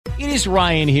It is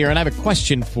Ryan here, and I have a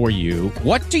question for you.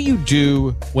 What do you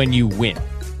do when you win?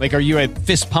 Like, are you a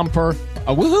fist pumper,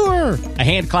 a woohooer, a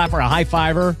hand clapper, a high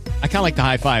fiver? I kind of like the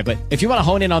high five, but if you want to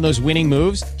hone in on those winning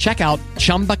moves, check out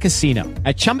Chumba Casino.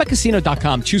 At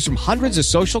ChumbaCasino.com, choose from hundreds of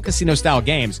social casino-style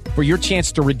games for your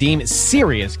chance to redeem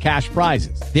serious cash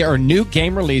prizes. There are new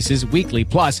game releases weekly,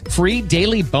 plus free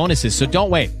daily bonuses. So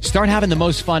don't wait. Start having the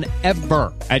most fun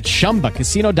ever at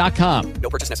ChumbaCasino.com.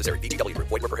 No purchase necessary. VGW Group.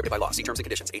 Void where prohibited by law. See terms and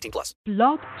conditions. 18 plus.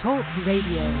 Blog Talk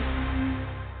Radio.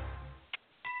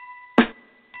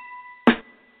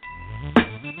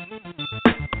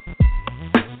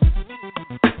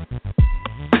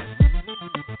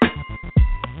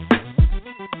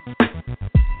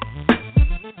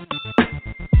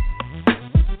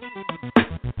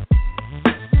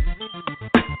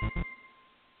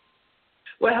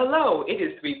 Well, hello. It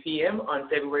is 3 p.m. on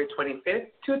February 25th,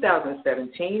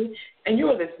 2017, and you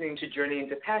are listening to Journey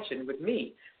into Passion with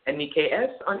me, Anike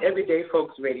S., on Everyday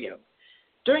Folks Radio.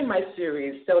 During my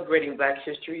series, Celebrating Black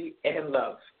History and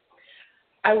Love,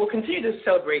 I will continue to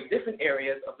celebrate different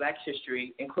areas of Black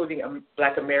history, including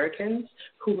Black Americans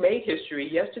who made history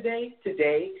yesterday,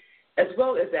 today, as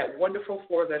well as that wonderful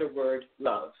four-letter word,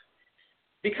 love.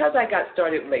 Because I got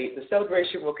started late, the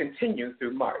celebration will continue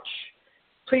through March.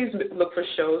 Please look for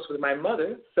shows with my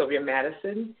mother, Sylvia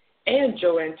Madison, and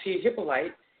Joanne T.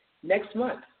 Hippolyte next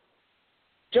month.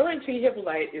 Joanne T.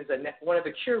 Hippolyte is one of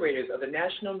the curators of the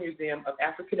National Museum of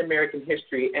African American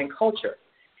History and Culture.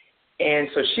 And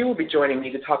so she will be joining me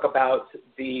to talk about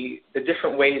the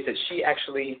different ways that she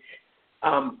actually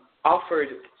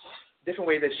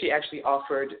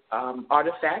offered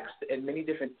artifacts and many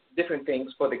different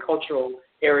things for the cultural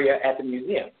area at the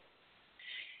museum.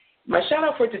 My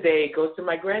shout-out for today goes to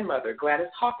my grandmother, Gladys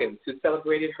Hawkins, who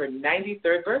celebrated her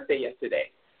 93rd birthday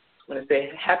yesterday. I want to say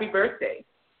happy birthday.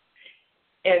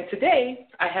 And today,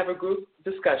 I have a group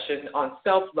discussion on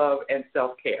self-love and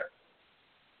self-care.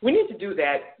 We need to do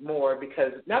that more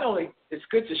because not only it's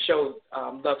good to show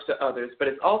love to others, but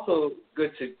it's also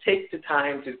good to take the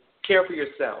time to care for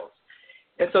yourselves.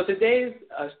 And so today's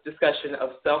discussion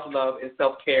of self-love and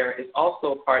self-care is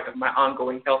also part of my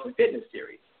ongoing health and fitness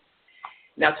series.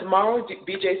 Now, tomorrow,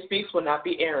 BJ Speaks will not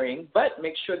be airing, but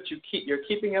make sure that you're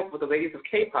keeping up with the ladies of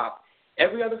K-pop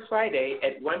every other Friday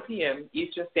at 1 p.m.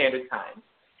 Eastern Standard Time.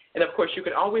 And, of course, you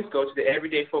can always go to the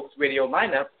Everyday Folks Radio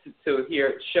lineup to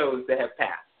hear shows that have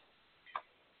passed.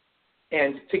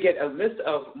 And to get a list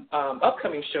of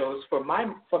upcoming shows for my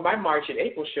March and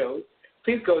April shows,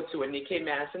 please go to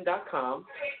AnikeMadison.com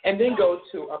and then go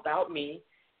to About Me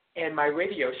and my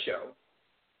radio show.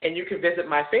 And you can visit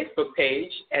my Facebook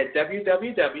page at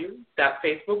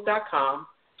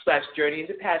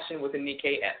www.facebook.com/journeyintopassion with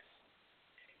Anike S.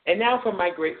 And now for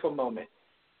my grateful moment.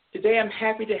 Today I'm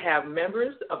happy to have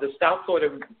members of the South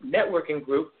Florida Networking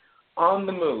Group on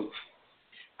the move.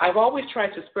 I've always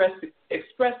tried to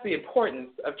express the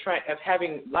importance of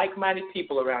having like-minded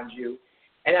people around you,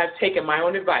 and I've taken my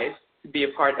own advice to be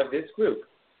a part of this group.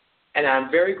 And I'm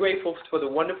very grateful for the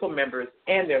wonderful members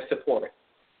and their support.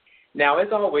 Now,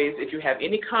 as always, if you have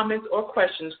any comments or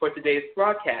questions for today's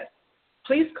broadcast,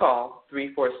 please call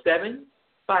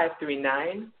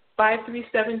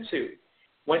 347-539-5372.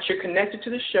 Once you're connected to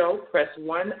the show, press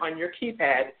 1 on your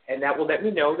keypad, and that will let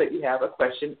me know that you have a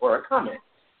question or a comment.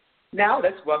 Now,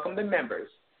 let's welcome the members.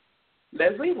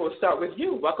 Leslie, we'll start with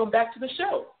you. Welcome back to the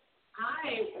show.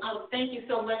 Hi. Thank you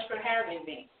so much for having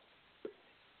me.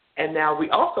 And now we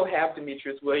also have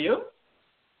Demetrius Williams.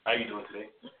 How are you doing today?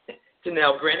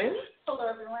 Janelle Brennan. Hello,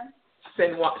 everyone.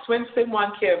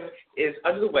 Sinwan Kim is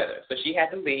under the weather, so she had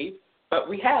to leave. But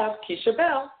we have Keisha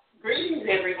Bell. Greetings,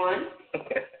 everyone.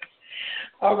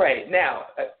 All right. Now,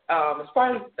 as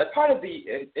part of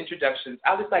the introductions,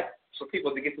 I would just like for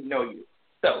people to get to know you.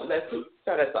 So let's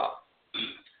start us off.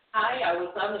 Hi. I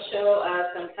was on the show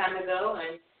some time ago,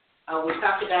 and we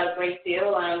talked about a great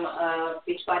deal. I'm a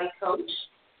Beachbody coach,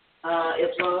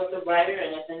 as well as a writer,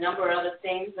 and there's a number of other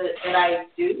things that I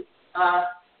do.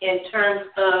 In terms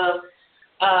of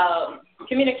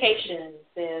communications,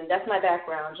 and that's my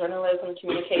background, journalism,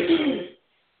 communications,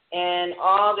 and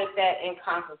all that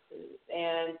encompasses.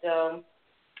 And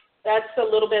that's a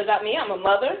little bit about me. I'm a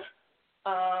mother,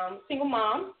 single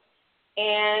mom,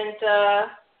 and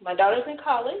my daughter's in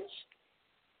college.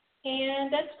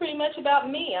 And that's pretty much about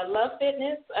me. I love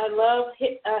fitness. I love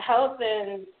health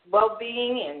and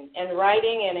well-being and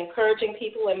writing and encouraging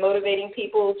people and motivating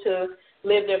people to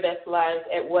live their best lives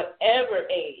at whatever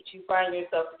age you find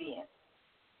yourself to be in.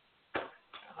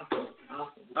 Awesome.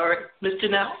 All right, Ms.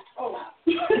 Janelle. Oh, wow.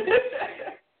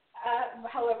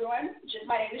 Hello, everyone.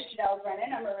 My name is Janelle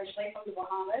Brennan. I'm originally from the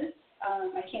Bahamas.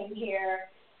 I came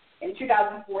here in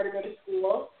 2004 to go to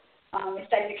school. I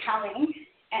studied accounting,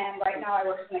 and right now I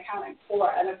work as an accountant for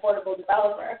an affordable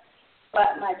developer.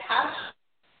 But my passion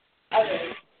is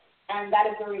others, and that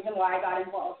is the reason why I got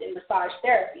involved in massage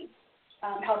therapy,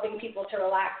 helping people to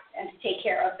relax and to take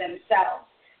care of themselves.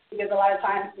 Because a lot of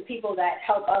times the people that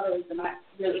help others are not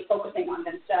really focusing on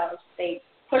themselves. They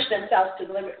push themselves to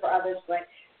the limit for others, but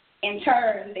in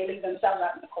turn, they leave themselves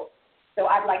out in the cold. So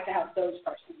I'd like to help those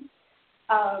persons.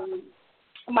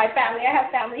 My family, I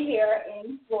have family here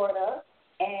in Florida,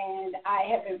 and I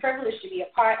have been privileged to be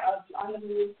a part of the On the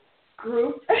Move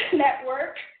group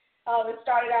network. It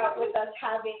started out with us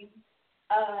having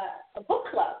a book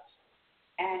club,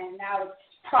 and now it's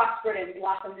prospered and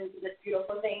blossomed into this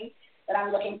beautiful thing that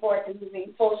I'm looking forward to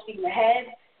moving full steam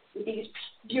ahead with these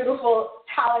beautiful,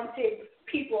 talented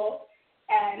people,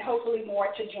 and hopefully more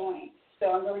to join.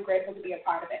 So I'm really grateful to be a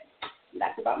part of it. And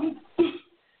that's about me.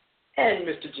 And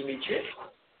Mr. Demetrius.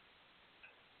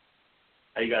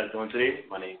 How you guys doing today?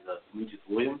 My name is Demetrius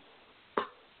Williams.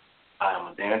 I am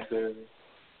a dancer,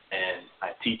 and I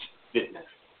teach fitness.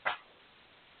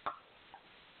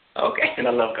 Okay. And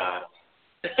I love God.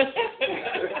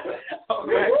 All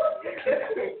right.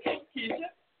 Keisha?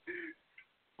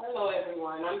 Hello,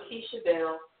 everyone. I'm Keisha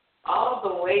Bell, all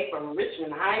the way from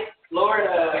Richmond Heights,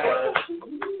 Florida.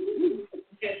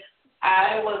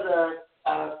 I was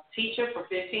a teacher for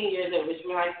 15 years at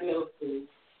Richmond Heights Middle School.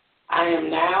 I am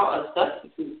now a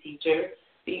substitute teacher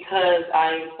because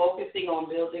I am focusing on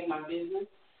building my business,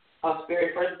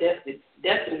 Spirit First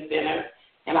Destiny Center,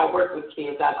 and I work with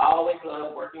kids. I've always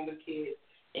loved working with kids,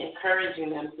 encouraging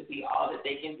them to be all that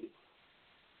they can be.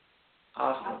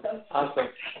 Awesome.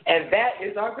 And that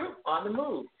is our group, On the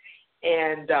Move.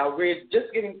 And we're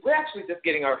actually just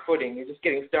getting our footing. We're just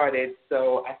getting started.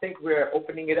 So I think we're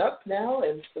opening it up now.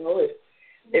 And so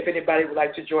if anybody would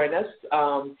like to join us,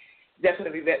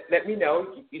 definitely let me know.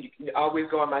 You can always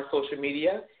go on my social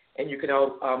media, and you can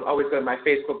always go to my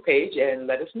Facebook page and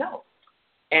let us know.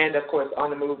 And, of course, On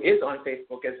the Move is on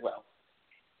Facebook as well.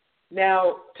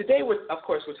 Now, today, we're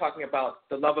talking about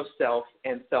the love of self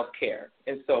and self-care.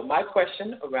 And so my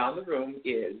question around the room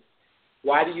is,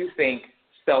 why do you think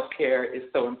self-care is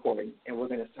so important? And we're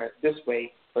going to start this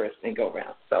way first and go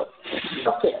around. So,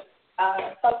 self-care.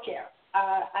 Self-care.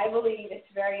 I believe it's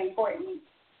very important,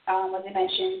 as I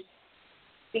mentioned,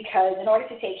 because in order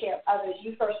to take care of others,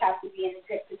 you first have to be in a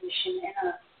good position,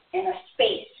 in a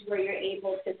space where you're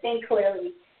able to think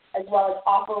clearly, as well as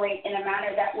operate in a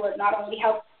manner that would not only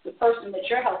help the person that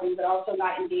you're helping, but also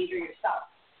not endanger yourself.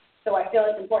 So I feel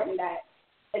it's important that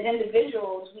as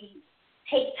individuals, we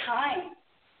take time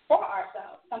for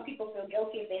ourselves. Some people feel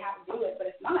guilty if they have to do it, but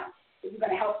it's not. If you're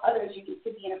going to help others, you need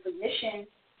to be in a position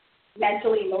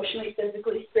mentally, emotionally,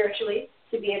 physically, spiritually,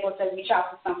 to be able to reach out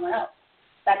to someone else.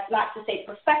 That's not to say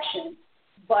perfection,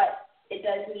 but it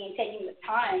does mean taking the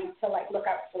time to, look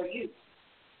out for you.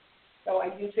 So I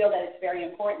do feel that it's very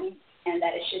important and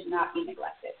that it should not be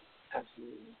neglected.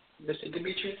 Absolutely. Mr.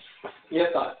 Demetrius,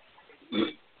 your thoughts?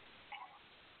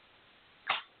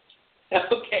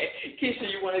 Okay.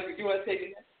 Keisha, you want to take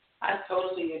it? I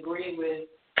totally agree with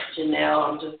Janelle.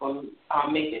 I'm just going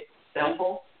to make it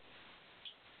simple.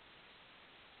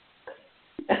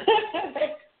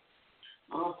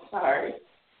 Oh, sorry.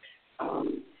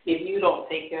 If you don't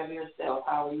take care of yourself,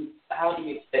 how do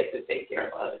you expect to take care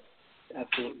of others?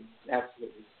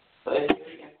 Absolutely. So it's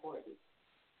really important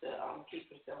to keep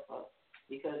yourself up,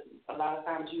 because a lot of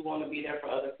times you want to be there for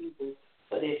other people,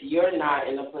 but if you're not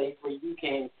in a place where you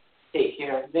can take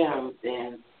care of them,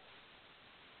 then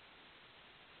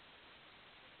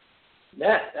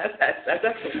that's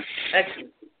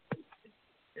excellent.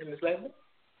 And Ms. Leslie?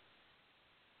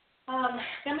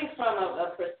 Coming from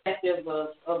a perspective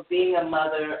of being a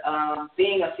mother,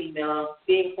 being a female,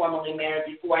 being formerly married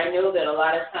before, I know that a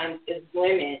lot of times as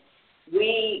women,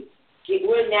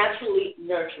 we're naturally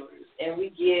nurturers, and we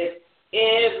give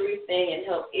everything and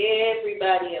help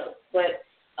everybody else. But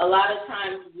a lot of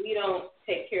times we don't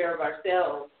take care of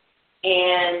ourselves,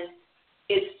 and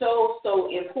it's so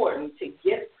important to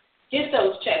get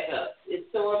those checkups. It's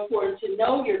so important to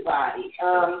know your body.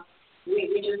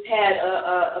 We just had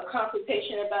a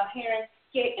consultation about hair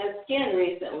and skin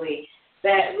recently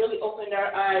that really opened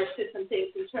our eyes to some things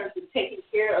in terms of taking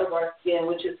care of our skin,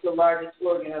 which is the largest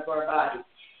organ of our body.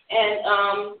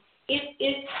 And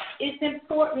it's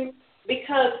important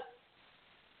because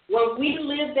when we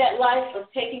live that life of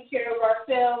taking care of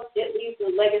ourselves, it leaves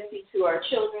a legacy to our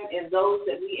children and those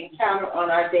that we encounter on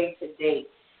our day-to-day.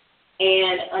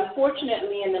 And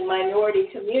unfortunately, in the minority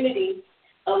community,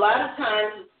 a lot of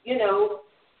times,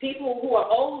 people who are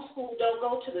old school don't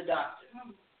go to the doctor.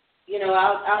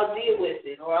 I'll deal with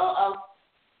it, or I'll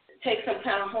take some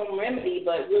kind of home remedy,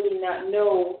 but really not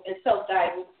know and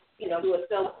self-diagnose, do a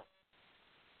self.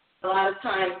 A lot of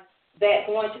times that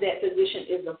going to that physician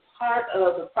is a part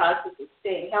of the process of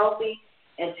staying healthy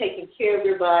and taking care of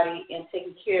your body and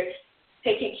taking care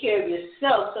of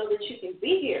yourself so that you can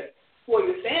be here for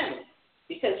your family.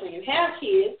 Because when you have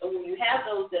kids or when you have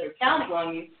those that are counting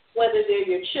on you, whether they're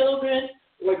your children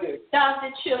or your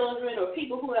adopted children or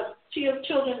people who have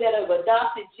children that have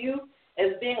adopted you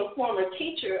as being a former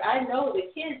teacher, I know the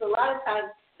kids a lot of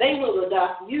times they will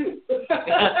adopt you. They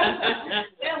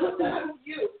will adopt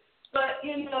you. But,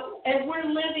 and we're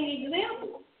living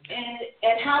examples.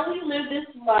 And how we live this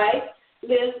life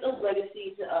lives a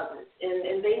legacy to others.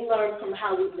 And they learn from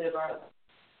how we live our life.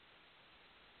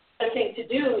 The thing to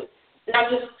do, not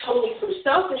just totally for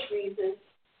selfish reasons,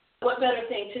 what better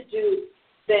thing to do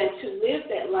than to live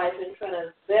that life in front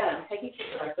of them, taking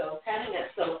care of ourselves, having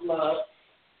that self-love,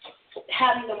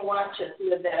 having them watch us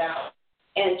live that out,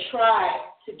 and try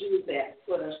to do that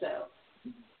for themselves.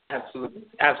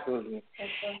 Absolutely.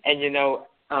 And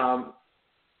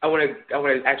I want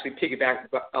to actually piggyback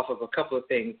off of a couple of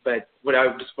things, but what I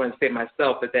just want to say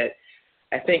myself is that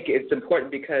I think it's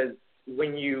important because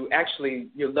when you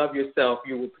love yourself,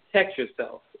 you will protect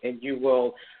yourself, and you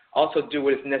will also do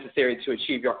what is necessary to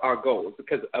achieve our goals.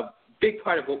 Because a big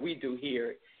part of what we do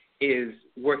here is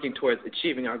working towards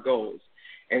achieving our goals.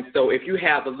 And so, if you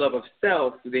have the love of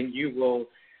self, then it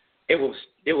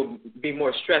will be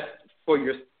more stress for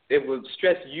your. It will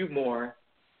stress you more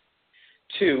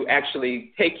to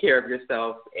actually take care of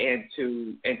yourself and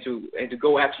to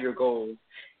go after your goals.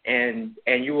 And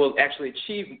you will actually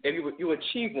achieve, and you will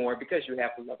achieve more because you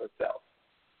have the love of self.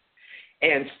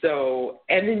 And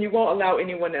then you won't allow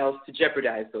anyone else to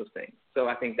jeopardize those things. So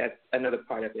I think that's another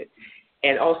part of it.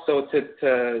 And also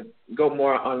to go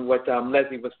more on what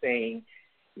Leslie was saying,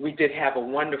 we did have a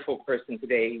wonderful person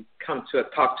today come to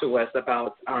talk to us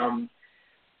about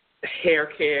hair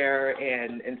care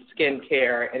and skin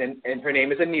care, and her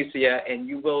name is Anicia, and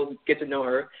you will get to know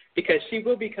her because she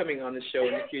will be coming on the show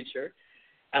in the future.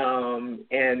 And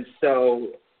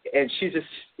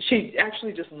she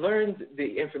actually just learned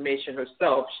the information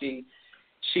herself. She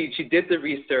did the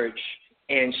research,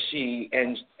 and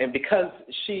because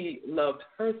she loved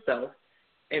herself,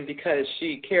 and because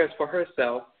she cares for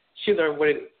herself, she learned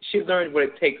what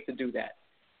it takes to do that.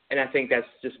 And I think that's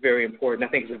just very important.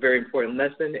 I think it's a very important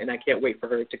lesson, and I can't wait for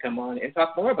her to come on and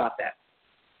talk more about that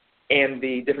and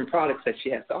the different products that she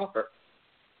has to offer.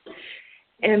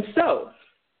 And so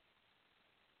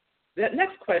that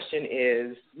next question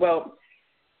is, well,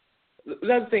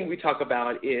 the other thing we talk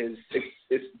about is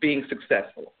being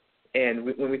successful. And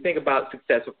when we think about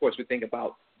success, of course, we think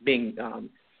about being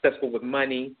successful with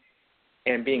money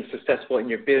and being successful in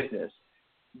your business.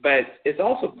 But it's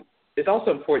also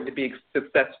important to be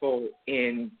successful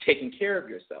in taking care of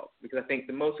yourself, because I think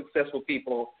the most successful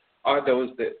people are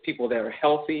people that are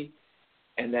healthy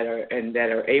and that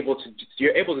are able to.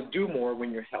 You're able to do more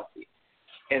when you're healthy.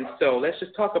 And so let's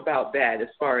just talk about that as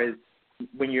far as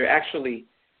when you're actually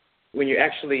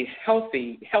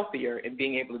healthier and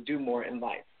being able to do more in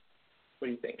life. What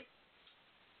do you think?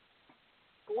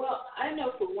 Well, I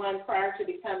know for one, prior to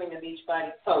becoming a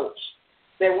Beachbody coach,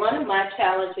 that one of my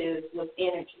challenges was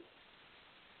energy.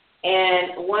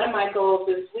 And one of my goals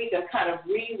this week, I'm kind of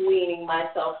re-weaning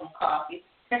myself from coffee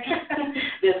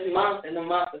this month, in the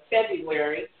month of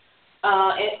February,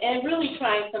 and really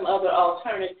trying some other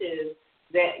alternatives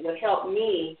that would help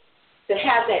me to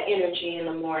have that energy in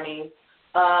the morning.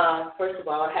 First of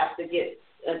all, I have to get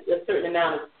a certain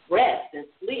amount of rest and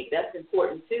sleep. That's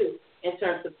important too in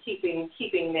terms of keeping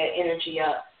that energy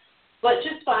up. But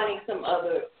just finding some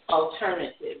other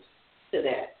alternatives to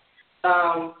that.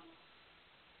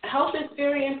 Health is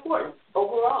very important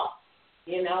overall,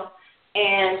 and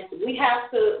we have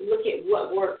to look at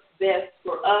what works best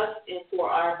for us and for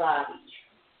our bodies.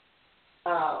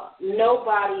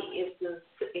 Nobody is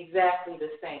exactly the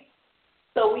same.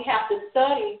 So we have to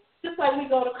study, just like we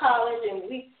go to college and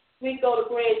we go to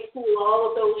grade school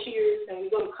all of those years, and we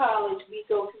go to college, we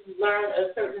go to learn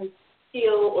a certain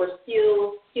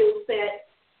skill set,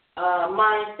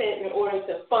 mindset in order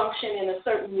to function in a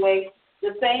certain way.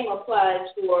 The same applies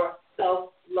for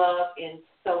self-love and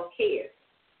self-care.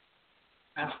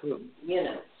 Absolutely.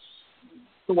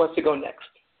 Who wants to go next?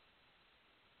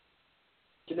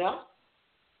 Janelle?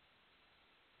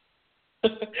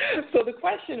 So the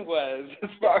question was, as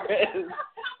far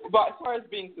as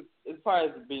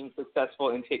being successful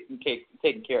in taking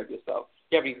care of yourself.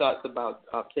 Do you have any thoughts about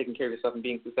taking care of yourself and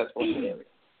being successful in that area?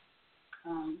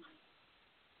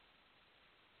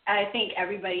 I think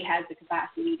everybody has the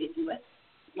capacity to do it.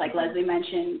 Like Leslie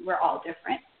mentioned, we're all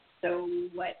different. So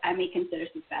what I may consider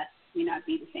success may not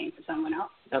be the same for someone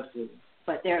else. Absolutely.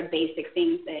 But there are basic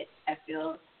things that I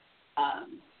feel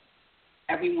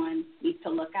everyone needs to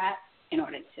look at in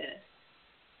order to,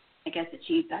 I guess,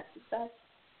 achieve that success,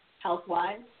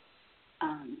 health-wise.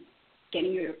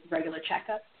 Getting your regular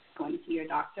checkups, going to see your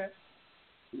doctor.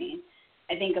 I mean,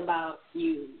 I think about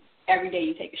you every day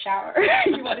you take a shower.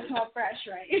 You want to smell fresh,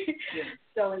 right? Yeah.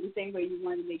 So in the same way, you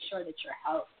want to make sure that your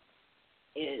health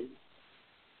is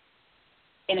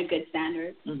in a good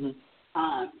standard. Mm-hmm.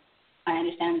 I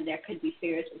understand that there could be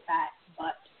fears with that,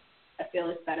 but I feel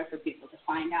it's better for people to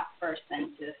find out first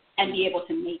and be able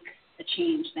to make a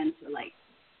change than to like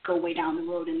go way down the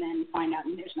road and then find out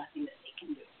and there's nothing that they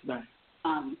can do. Right.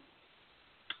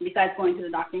 Besides going to the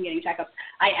doctor and getting checkups,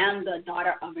 I am the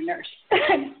daughter of a nurse,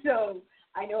 and so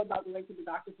I know about going to the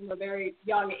doctor from a very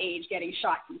young age, getting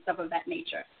shots and stuff of that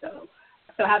nature. So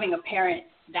having a parent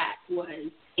that was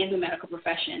in the medical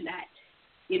profession that,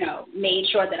 you know, made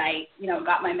sure that I, you know,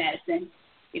 got my medicine,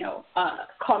 you know,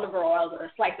 carnivore oils or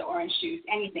a slice of orange juice,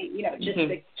 anything, you know, just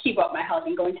to keep up my health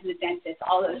and going to the dentist,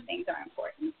 all those things are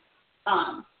important.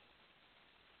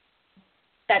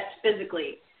 That's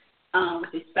physically.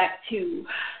 With respect to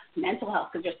mental health,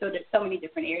 because there's so many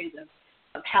different areas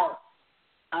of health,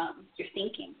 your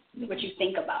thinking, what you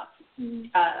think about.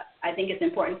 I think it's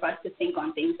important for us to think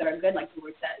on things that are good, like the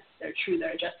word says, that are true, that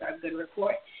are just, are a good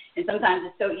report. And sometimes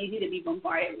it's so easy to be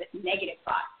bombarded with negative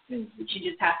thoughts that you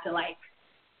just have to, like,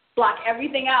 block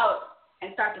everything out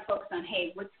and start to focus on,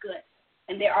 hey, what's good?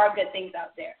 And there are good things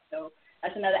out there. So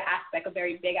that's another aspect, a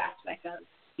very big aspect of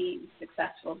being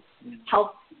successful,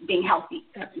 being healthy,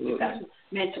 successful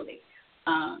mentally.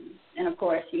 And of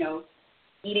course, you know,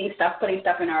 eating stuff, putting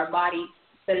stuff in our body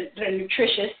that are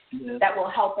nutritious, that will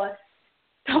help us,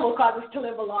 that will cause us to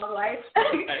live a long life.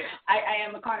 I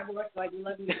am a carnivore, so I do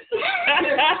love you. Put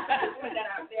that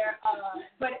out there.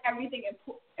 But everything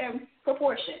in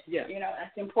proportion, you know,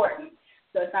 that's important.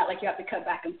 So it's not like you have to cut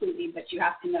back completely, but you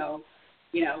have to know,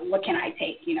 you know, what can I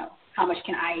take, you know, how much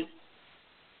can I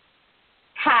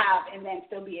have and then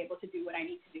still be able to do what I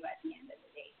need to do at the end of the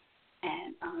day.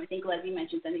 And I think Leslie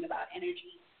mentioned something about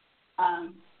energy.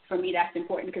 For me, that's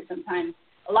important because sometimes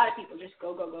a lot of people just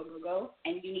go,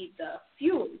 and you need the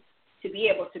fuel to be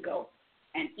able to go.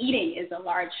 And eating is a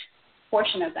large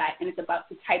portion of that, and it's about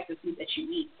the types of food that you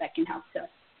eat that can help to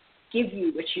give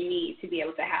you what you need to be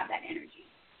able to have that energy.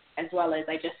 As well as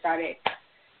I just started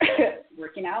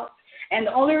working out. And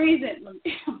the only reason,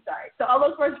 I'm sorry, so all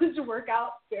those persons to work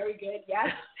out, very good, yes.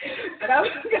 But I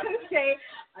was going to say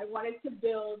I wanted to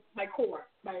build my core,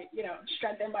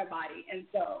 strengthen my body. And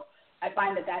so I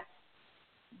find that that's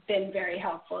been very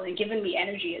helpful and given me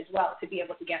energy as well to be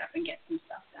able to get up and get some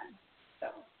stuff done. So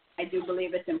I do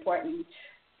believe it's important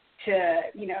to,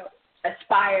 you know,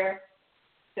 aspire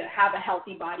to have a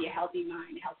healthy body, a healthy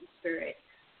mind, a healthy spirit.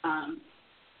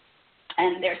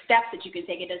 And there are steps that you can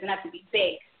take. It doesn't have to be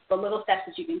big, but little steps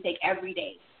that you can take every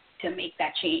day to make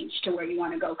that change to where you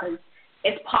want to go, because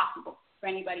it's possible. For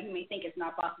anybody who may think it's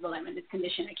not possible, I'm in this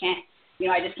condition,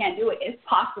 I just can't do it. It's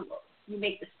possible. You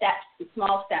make the steps, the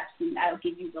small steps, and that'll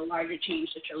give you the larger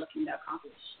change that you're looking to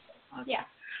accomplish. Yeah.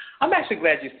 I'm actually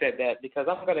glad you said that because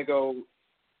I'm going to go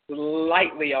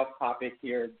slightly off topic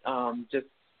here, just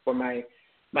for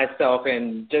myself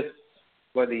and just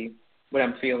for what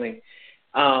I'm feeling.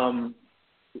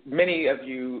 Many of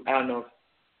you, I don't know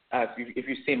if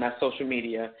you've seen my social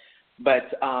media,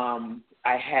 but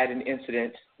I had an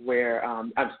incident where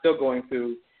I'm still going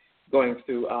through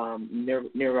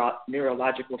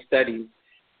neurological studies,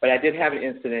 but I did have an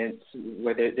incident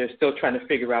where they're still trying to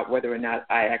figure out whether or not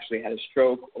I actually had a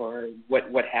stroke or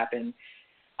what happened.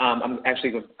 I'm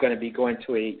actually going to be going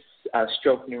to a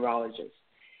stroke neurologist,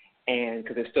 and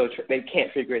because they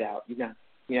can't figure it out. You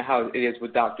know how it is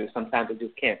with doctors. Sometimes they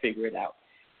just can't figure it out.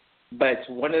 But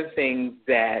one of the things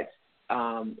that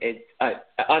it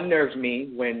unnerves me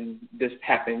when this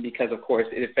happened, because of course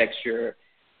it affects your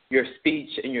speech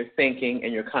and your thinking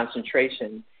and your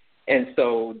concentration. And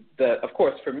so of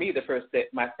course for me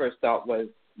my first thought was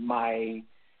my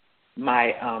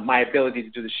ability to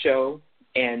do the show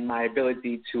and my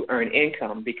ability to earn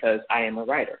income because I am a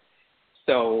writer.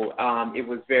 So it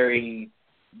was very,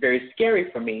 very scary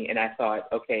for me, and I thought,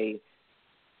 okay,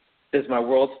 does my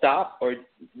world stop, or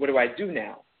what do I do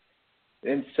now?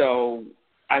 And so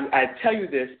I tell you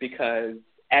this because,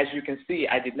 as you can see,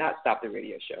 I did not stop the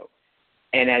radio show,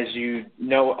 and as you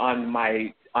know on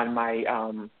my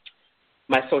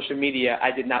social media,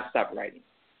 I did not stop writing,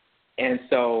 and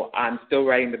so I'm still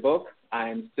writing the book.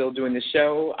 I'm still doing the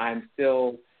show. I'm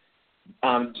still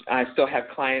I still have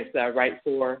clients that I write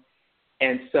for.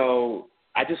 And so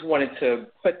I just wanted to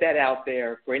put that out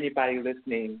there for anybody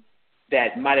listening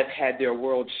that might have had their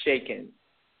world shaken.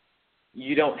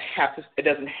 You don't have to, it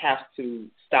doesn't have to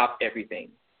stop everything.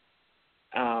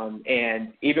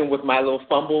 And even with my little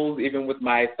fumbles, even with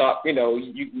my thought,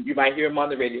 you might hear them on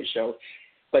the radio show.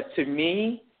 But to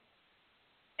me,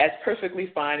 that's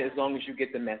perfectly fine as long as you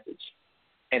get the message.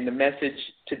 And the message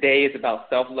today is about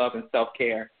self-love and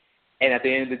self-care. And at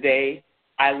the end of the day,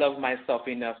 I love myself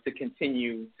enough to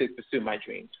continue to pursue my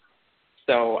dreams.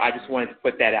 So I just wanted to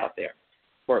put that out there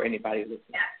for anybody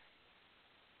listening.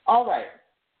 All right.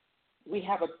 We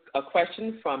have a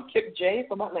question from Kip J.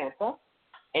 from Atlanta,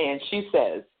 and she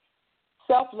says,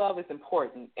 self-love is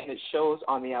important, and it shows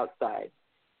on the outside.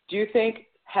 Do you think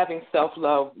having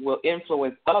self-love will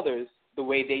influence others the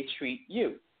way they treat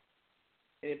you?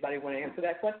 Anybody want to answer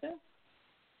that question?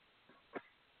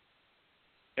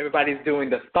 Everybody's doing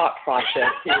the thought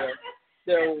process here.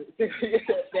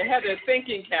 They have their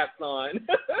thinking caps on.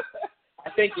 I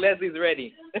think Leslie's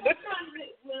ready. Sometimes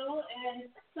it will, and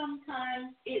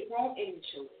sometimes it won't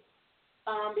initially,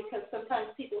 because sometimes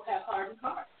people have hardened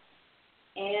hearts,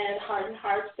 and hardened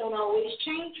hearts don't always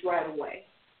change right away.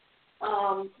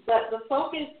 But the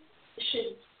focus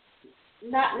should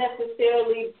not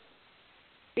necessarily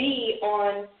be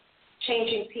on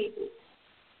changing people.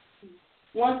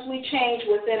 Once we change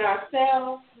within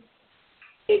ourselves,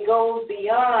 it goes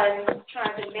beyond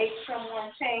trying to make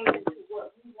someone change into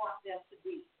what we want them to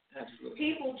be. Absolutely.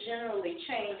 People generally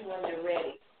change when they're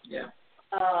ready. Yeah.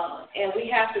 And we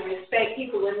have to respect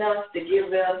people enough to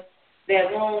give them their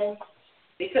room,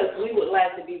 because we would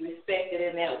like to be respected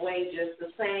in that way just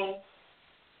the same.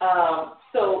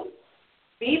 So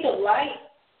be the light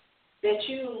that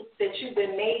you've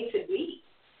been made to be.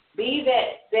 Be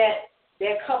that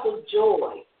cup of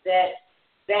joy, that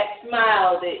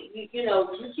smile that you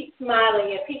keep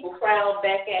smiling and people frown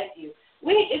back at you.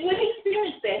 We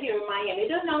experience that here in Miami. It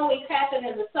doesn't always happen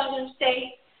in the southern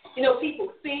states.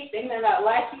 People speak, they may not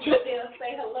like you, but they'll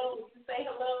say hello, you say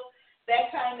hello,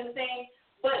 that kind of thing.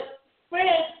 But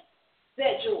spread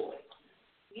that joy.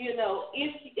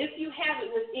 If you have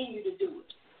it within you to do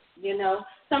it.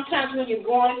 Sometimes when you're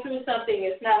going through something,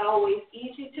 it's not always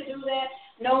easy to do that.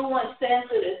 No one says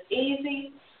that it's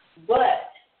easy, but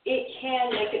it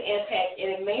can make an impact, and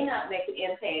it may not make an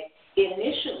impact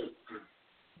initially.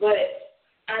 But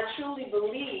I truly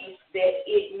believe that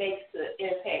it makes an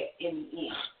impact in the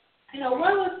end. What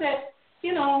was that?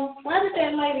 Why did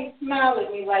that lady smile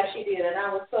at me like she did, and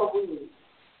I was so rude?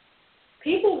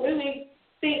 People really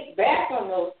think back on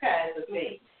those kinds of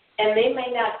things, and they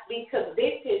may not be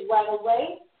convicted right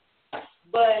away,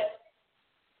 but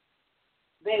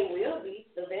they will be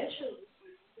eventually.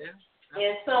 Yeah.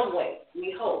 In some way,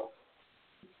 we hope.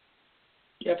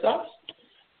 You have thoughts?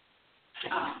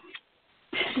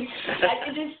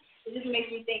 It just makes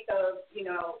me think of,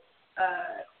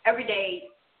 every day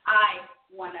I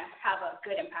want to have a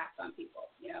good impact on people,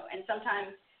 and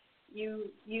sometimes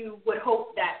you would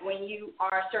hope that when you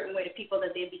are a certain way to people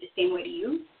that they'd be the same way to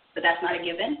you, but that's not a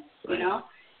given,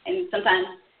 and sometimes,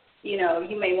 you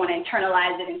may want to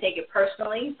internalize it and take it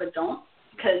personally, but don't,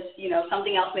 because,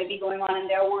 something else may be going on in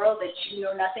their world that you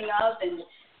know nothing of, and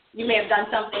you may have done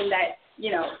something that,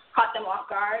 caught them off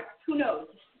guard. Who knows?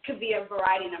 It could be a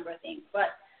variety number of things,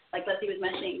 but like Leslie was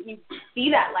mentioning, you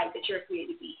be that light that you're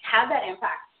created to be. Have that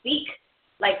impact. Speak.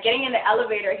 Like getting in the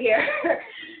elevator here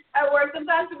at work,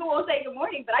 sometimes people won't say good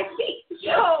morning, but I speak.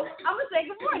 So I'm going to say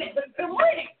good morning. Good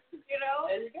morning,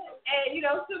 There you go.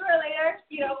 And, sooner or later,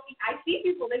 I see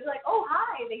people, they're like, oh,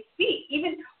 hi, they speak.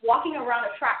 Even walking around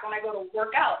a track when I go to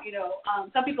work out,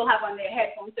 some people have on their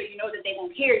headphones so you know that they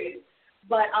won't hear you.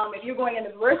 But if you're going in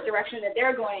the reverse direction that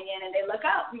they're going in and they look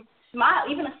up, you smile,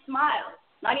 even a smile.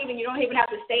 You don't even have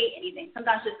to say anything.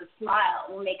 Sometimes just a smile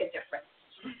will make a difference.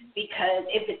 Because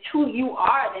if it's who you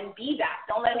are, then be that.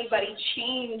 Don't let anybody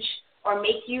change or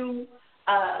make you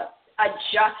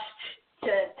adjust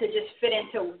to just fit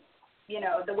into,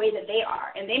 the way that they are.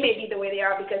 And they may be the way they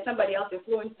are because somebody else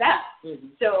influenced them.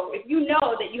 Mm-hmm. So if you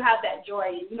know that you have that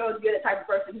joy, you're the type of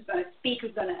person who's going to speak,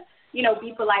 who's going to,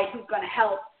 be polite, who's going to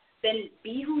help, then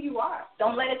be who you are.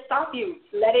 Don't let it stop you.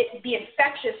 Let it be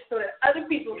infectious so that other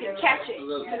people can catch it.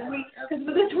 Because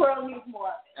this world needs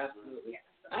more of it. Absolutely. Yeah,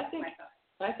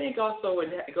 so I think also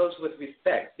it goes with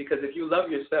respect, because if you love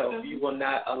yourself, you will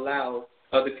not allow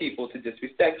other people to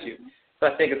disrespect you. So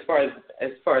I think as far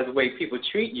as the way people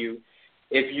treat you,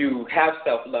 if you have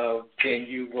self-love, then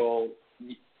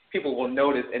people will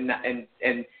notice and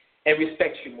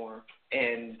respect you more,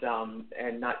 and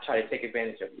not try to take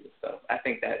advantage of you. So I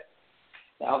think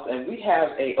And we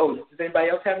have does anybody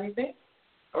else have anything?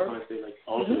 I want to say, like,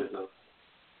 also is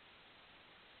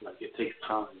like, it takes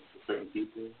time for certain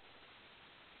people.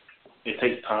 It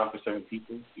takes time for certain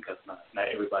people because not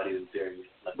everybody is there yet.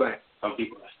 Like, right. Some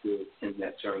people are still in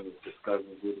that journey of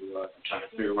discovering who they are and trying to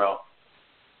figure out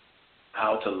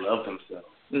how to love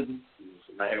themselves. Mm-hmm.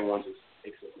 So not everyone just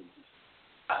accepts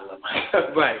I love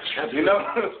myself. Right. You know?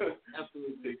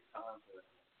 Absolutely. It takes time for that.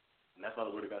 And that's why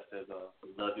the Word of God says,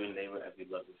 love your neighbor as you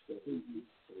love yourself. Mm-hmm.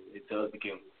 So it does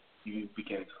you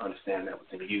begin to understand that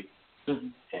within you. Mm-hmm.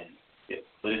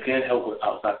 But it can help with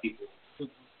outside people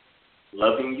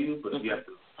loving you, but you have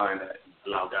to find that and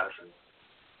allow God to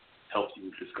help you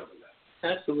discover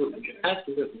that. Absolutely.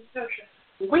 Absolutely.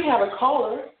 We have a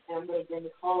caller, and I'm going to bring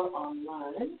the caller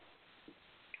online.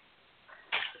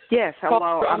 Yes,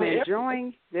 hello. I'm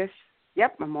enjoying this.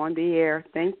 Yep, I'm on the air.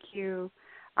 Thank you.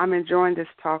 I'm enjoying this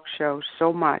talk show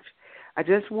so much. I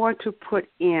just want to put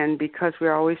in, because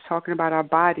we're always talking about our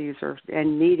bodies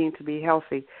and needing to be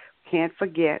healthy, can't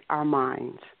forget our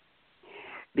minds.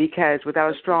 Because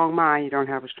without a strong mind, you don't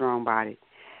have a strong body.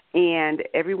 And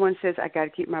everyone says, I got to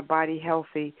keep my body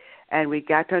healthy, and we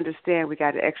got to understand we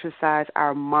got to exercise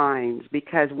our minds.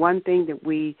 Because one thing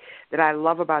that I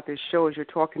love about this show is you're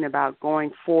talking about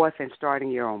going forth and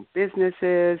starting your own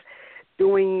businesses,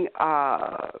 doing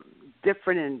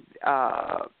different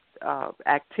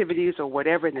activities or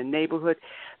whatever in the neighborhood,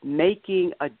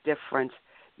 making a difference.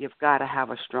 You've got to have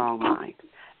a strong mind.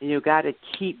 And you've got to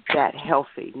keep that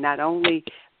healthy, not only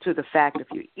to the fact of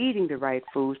you eating the right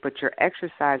foods, but you're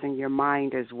exercising your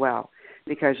mind as well,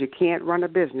 because you can't run a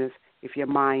business if your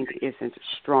mind isn't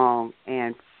strong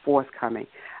and forthcoming.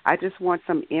 I just want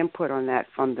some input on that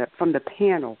from the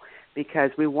panel,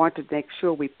 because we want to make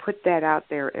sure we put that out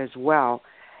there as well,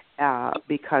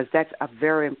 because that's a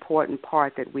very important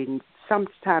part that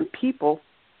sometimes people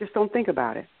just don't think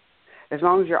about it. As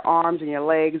long as your arms and your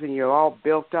legs and you're all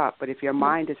built up, but if your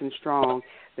mind isn't strong,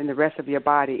 then the rest of your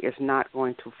body is not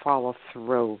going to follow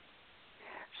through.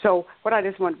 So what I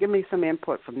just want, give me some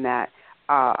input from that.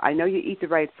 I know you eat the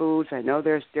right foods. I know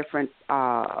there's different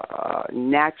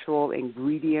natural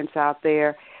ingredients out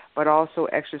there, but also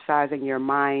exercising your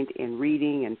mind in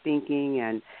reading and thinking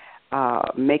and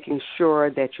making sure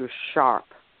that you're sharp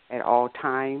at all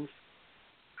times.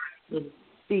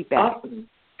 Feedback. Awesome.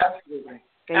 Absolutely.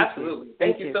 Absolutely.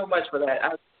 Thank you so much for that.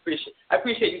 I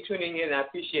appreciate you tuning in. I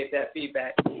appreciate that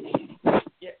feedback.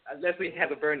 Yeah, Leslie has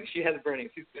a burning. She has a burning.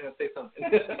 She's going to say something.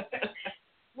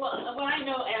 Well, I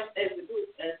know as a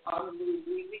group,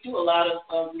 we do a lot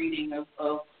of reading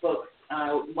of books.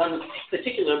 One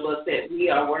particular book that we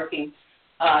are working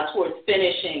towards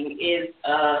finishing is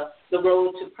The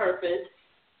Road to Purpose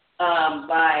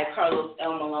by Carlos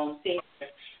L. Malone Sr.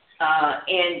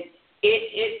 And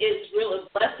it is really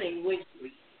a blessing with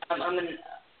me.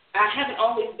 I haven't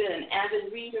always been an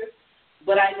avid reader,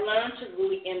 but I learned to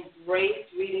really embrace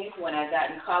reading when I got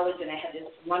in college, and I had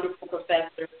this wonderful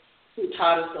professor who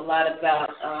taught us a lot about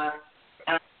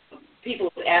people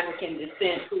of African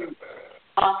descent, who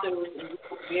authors and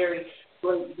very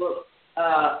great books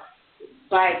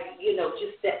by,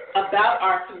 just that, about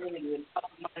our community,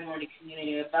 about the minority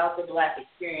community, about the Black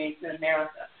experience in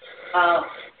America.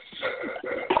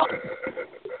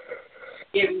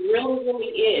 It really, really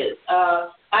is.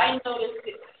 I noticed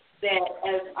that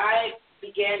as I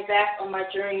began back on my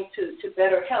journey to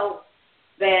better health,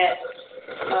 that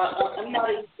I'm not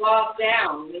as bogged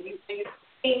down. When you're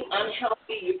being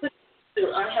unhealthy, you put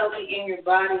unhealthy in your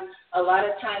body, a lot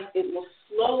of times it will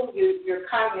slow your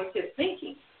cognitive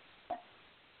thinking.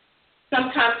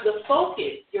 Sometimes your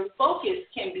focus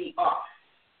can be off.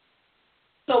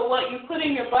 So what you put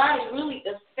in your body really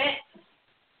affects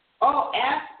all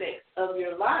aspects of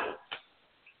your life.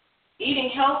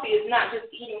 Eating healthy is not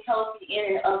just eating healthy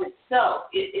in and of itself.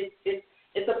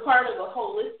 It's a part of a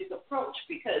holistic approach,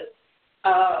 because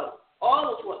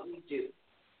all of what we do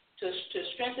to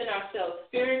strengthen ourselves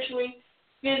spiritually,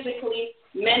 physically,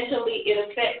 mentally,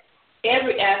 it affects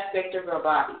every aspect of our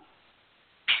body.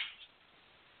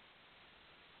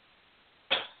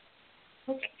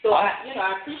 So I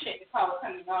appreciate the call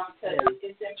coming on, because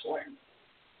it's important.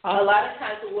 A lot of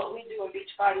times with what we do in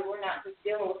Beachbody, we're not just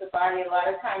dealing with the body. A lot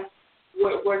of times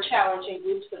we're challenging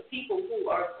groups of people who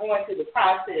are going through the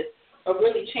process of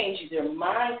really changing their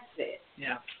mindset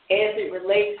as it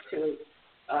relates to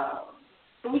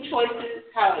food choices,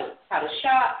 how to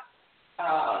shop,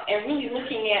 and really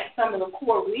looking at some of the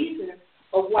core reasons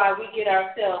of why we get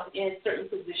ourselves in certain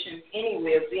positions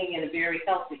anyway, of being in a very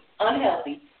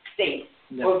unhealthy state,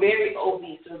 or very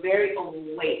obese or very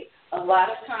overweight. A lot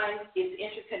of times it's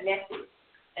interconnected.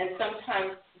 And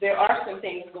sometimes there are some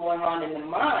things going on in the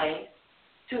mind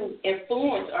to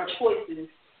influence our choices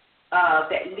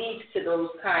that leads to those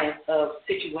kinds of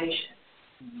situations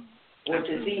or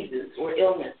diseases or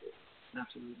illnesses.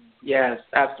 Absolutely. Yes,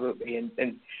 absolutely. And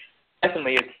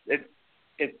definitely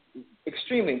it's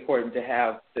extremely important to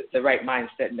have the right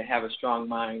mindset and to have a strong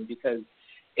mind, because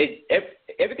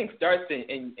everything starts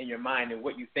in your mind and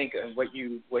what you think and what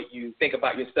you think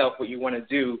about yourself, what you want to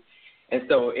do. And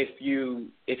so if you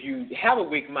have a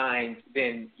weak mind,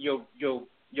 then it'll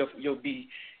be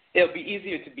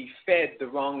easier to be fed the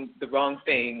wrong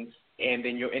things, and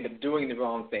then you'll end up doing the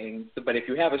wrong things. But if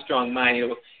you have a strong mind,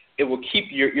 it will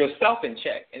keep yourself in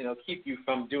check, and it'll keep you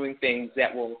from doing things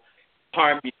that will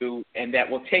harm you and that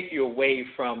will take you away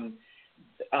from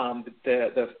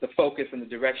the focus and the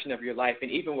direction of your life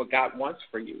and even what God wants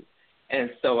for you. And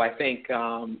so I think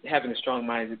having a strong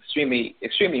mind is extremely,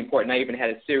 extremely important. I even had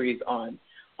a series on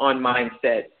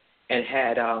mindset and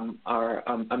had our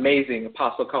amazing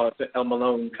apostle caller El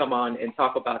Malone come on and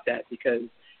talk about that, because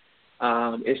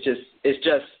it's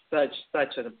just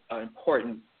such an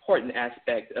important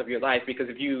aspect of your life. Because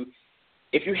if you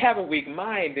have a weak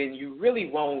mind, then you really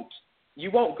won't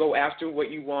go after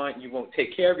what you want. You won't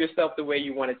take care of yourself the way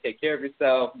you want to take care of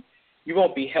yourself. You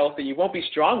won't be healthy. You won't be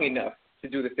strong enough to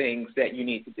do the things that you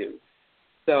need to do.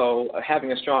 So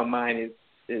having a strong mind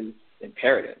is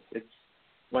imperative. It's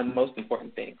one of the most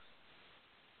important things.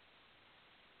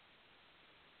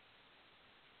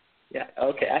 Yeah,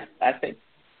 okay, I think.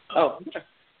 Oh.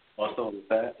 Also with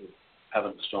that is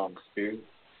having a strong spirit,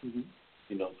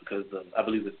 because I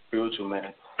believe the spiritual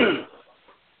man,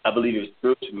 your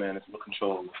spiritual man is what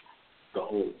controls the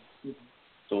whole.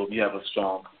 So if you have a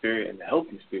strong spirit and a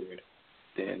healthy spirit,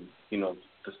 then,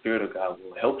 the Spirit of God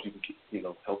will help you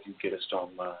get a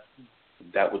strong mind.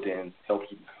 That will then help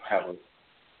you have a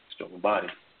strong body.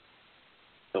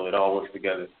 So it all works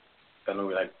together. I know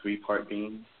we're like 3-part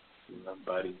beings,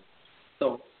 body.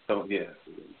 So yeah,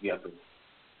 you have to.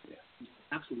 Yeah.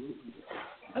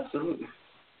 Absolutely.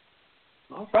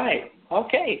 All right.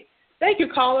 Okay. Thank you,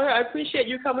 caller. I appreciate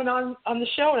you coming on the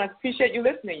show, and I appreciate you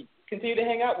listening. Continue to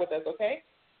hang out with us, okay?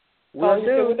 Will do.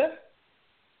 Still with us?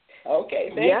 Okay,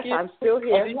 thank you. Yes, I'm still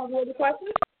here. Do you have any other questions?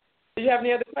 Do you have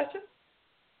any other questions?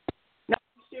 No,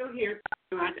 I'm still here.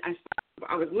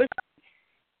 I was listening.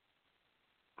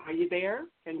 Are you there?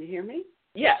 Can you hear me?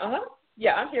 Yeah,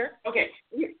 Yeah, I'm here. Okay.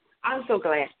 I'm so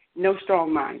glad. No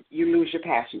strong mind. You lose your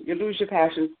passion.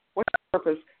 What's the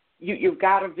purpose? You've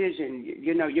got a vision.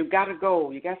 You've got a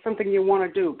goal. You got something you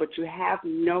want to do, but you have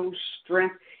no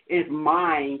strength in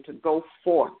mind to go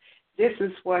forth. This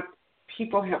is what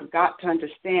people have got to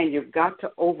understand. You've got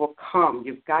to overcome.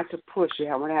 You've got to push. You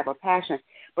want to have a passion.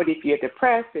 But if you're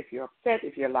depressed, if you're upset,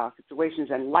 if you allow situations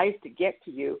in life to get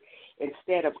to you,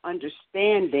 instead of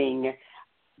understanding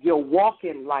your walk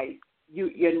in life,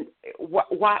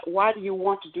 why do you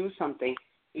want to do something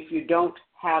if you don't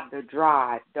have the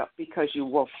drive? Because you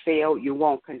will fail, you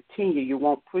won't continue, you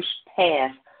won't push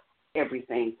past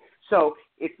everything. So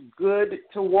it's good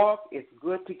to walk, it's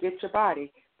good to get your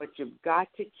body, but you've got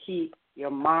to keep your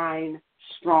mind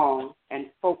strong and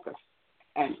focused.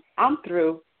 And I'm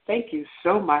through. Thank you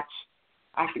so much.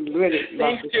 I can really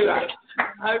love this show.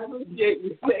 I appreciate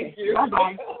you. Thank you.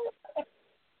 Bye-bye.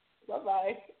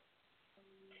 Bye-bye.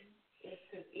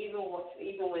 Because even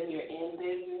when you're in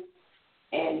business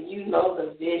and you know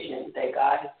the vision that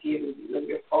God has given you and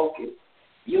you're focused,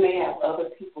 you may have other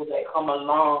people that come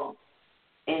along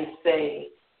and say,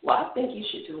 well, I think you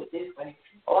should do it this way.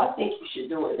 Oh, I think you should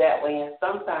do it that way. And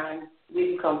sometimes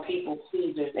we become people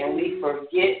pleasers and we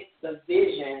forget the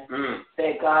vision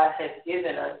that God has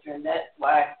given us. And that's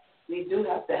why we do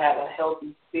have to have a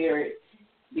healthy spirit,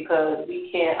 because we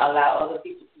can't allow other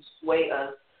people to sway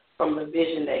us from the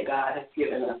vision that God has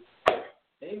given us.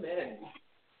 Amen.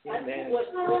 I think what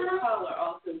the caller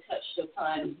also touched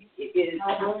upon is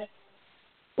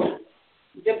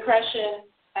depression.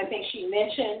 I think she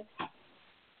mentioned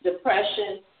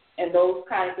depression and those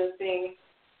kinds of things.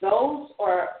 Those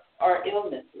are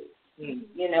illnesses.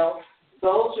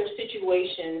 Those are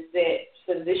situations that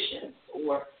physicians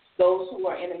or those who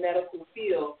are in the medical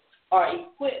field are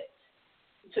equipped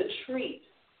to treat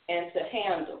and to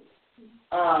handle.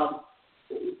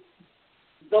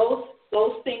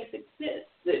 Those things exist.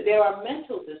 There are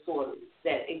mental disorders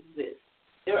that exist.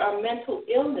 There are mental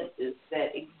illnesses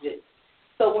that exist.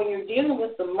 So when you're dealing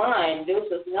with the mind,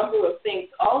 there's a number of things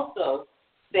also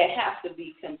that have to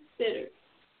be considered.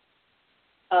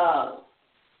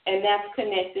 And that's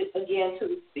connected, again, to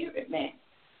the spirit man.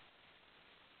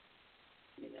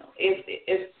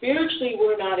 If spiritually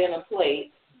we're not in a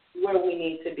place where we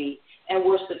need to be, and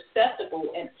we're susceptible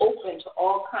and open to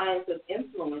all kinds of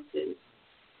influences,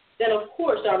 then of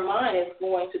course our mind is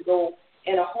going to go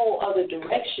in a whole other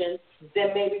direction than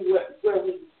maybe where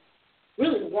we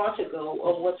really want to go,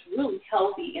 or what's really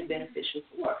healthy and beneficial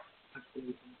for us.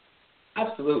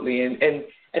 Absolutely, and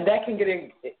that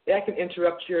can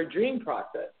interrupt your dream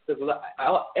process, because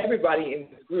everybody in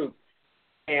this group,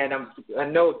 and I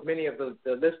know many of the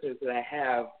listeners that I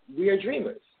have, we are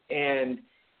dreamers, and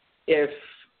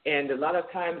a lot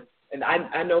of times, and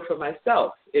I know for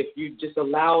myself, if you just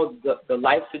allow the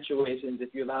life situations,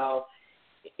 if you allow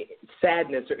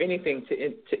sadness or anything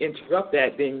to interrupt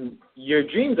that, then your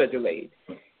dreams are delayed.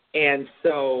 And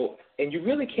you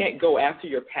really can't go after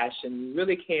your passion. You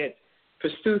really can't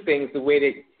pursue things the way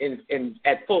that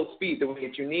at full speed, the way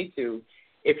that you need to,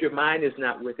 if your mind is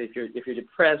not with it. If you're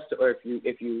depressed, or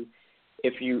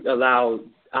if you allow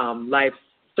life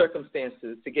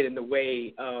circumstances to get in the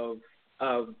way of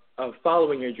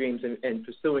following your dreams and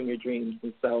pursuing your dreams.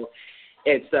 And so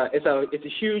it's a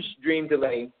huge dream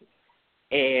delay.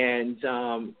 And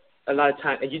a lot of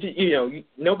times, and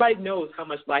nobody knows how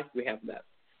much life we have left.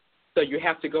 So you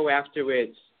have to go after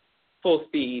it full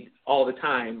speed all the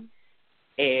time,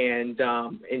 and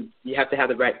you have to have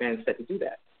the right mindset to do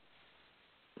that.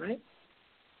 Right?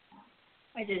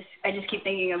 I just keep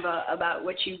thinking about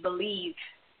what you believe,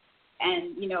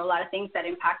 and a lot of things that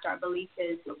impact our belief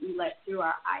is what we let through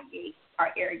our eye gate, our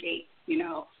ear gate.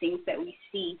 Things that we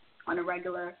see on a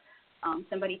regular.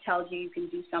 Somebody tells you can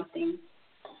do something.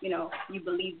 You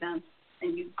believe them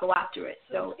and you go after it.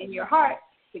 So in your heart,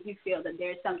 if you feel that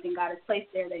there's something God has placed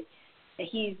there that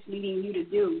He's leading you to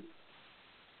do,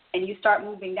 and you start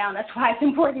moving down, that's why it's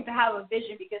important to have a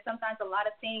vision, because sometimes a lot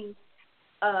of things,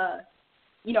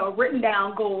 written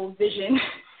down goal, vision,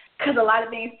 because a lot of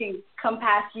things can come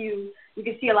past you. You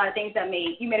can see a lot of things that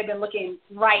you may have been looking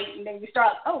right, and then you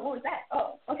start, oh, what was that?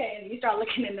 Oh, okay, and you start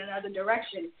looking in another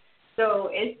direction. So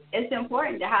it's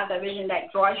important to have that vision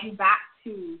that draws you back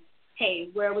to, hey,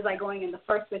 where was I going in the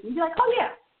first place? And be like, oh, yeah,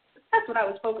 that's what I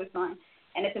was focused on.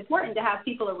 And it's important to have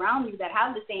people around you that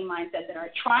have the same mindset, that are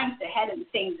trying to head in the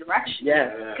same direction.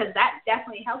 Because that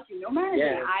definitely helps you. No man is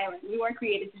an island. We weren't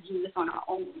created to do this on our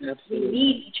own. Absolutely. We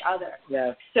need each other.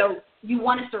 So you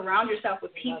want to surround yourself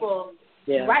with people,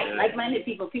 like-minded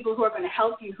people who are going to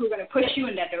help you, who are going to push you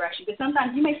in that direction. Because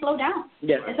sometimes you may slow down.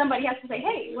 And somebody has to say,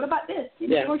 hey, what about this? And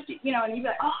you'd be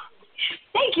like, oh,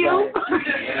 thank you.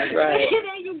 Right. And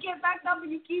then you get back up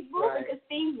and you keep moving, because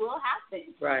things will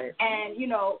happen. Right. And,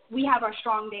 we have our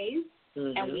strong days,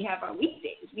 and we have our weak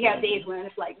days. We have days when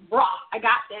it's like, bro, I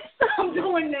got this. I'm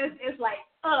doing this. It's like,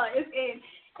 it's in.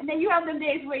 And then you have the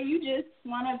days where you just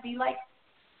want to be like,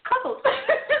 cuddled.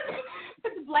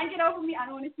 Put the blanket over me. I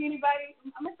don't want to see anybody.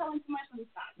 I'm not telling too much on the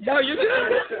side. No, you're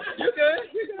good. You're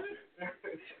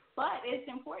good. But it's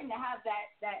important to have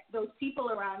those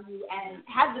people around you and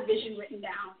have the vision written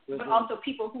down, but also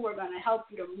people who are going to help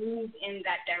you to move in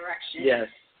that direction. Yes.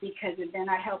 Because if they're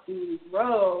not helping you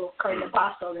grow, according to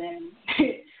Apostle, then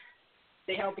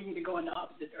they're helping you to go in the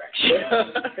opposite direction.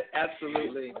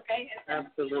 Absolutely. Okay?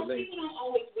 Absolutely. People don't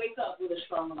always wake up with a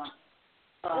strong mind.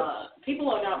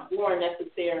 People are not born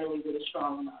necessarily with a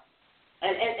strong mind.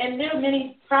 And there are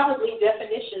many, probably,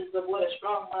 definitions of what a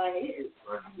strong mind is.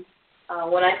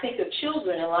 When I think of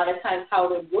children, a lot of times how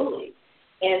they're bullied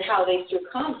and how they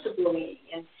succumb to bullying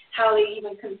and how they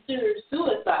even consider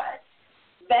suicide,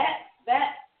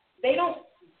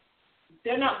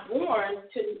 they're not born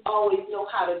to always know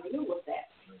how to deal with that.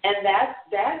 And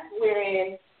that's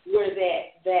where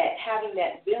that having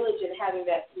that village and having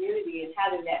that community and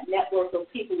having that network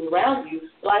of people around you,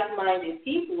 like-minded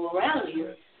people around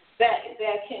you, that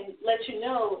can let you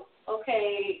know,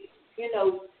 okay,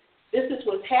 this is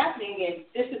what's happening, and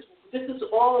this is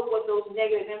all of what those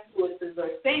negative influences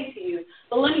are saying to you.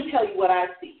 But let me tell you what I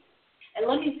see, and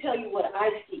let me tell you what I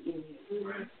see in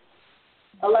you.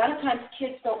 A lot of times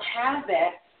kids don't have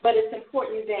that, but it's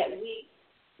important that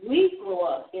we grow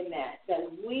up in that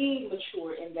we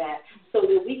mature in that, so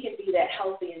that we can be that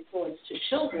healthy influence to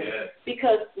children.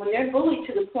 Because when they're bullied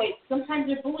to the point, sometimes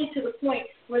they're bullied to the point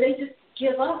where they just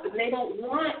give up and they don't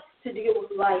want to deal with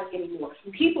life anymore.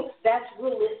 People, that's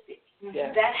realistic.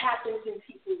 That happens in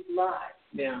people's lives.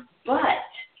 But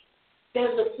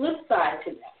there's a flip side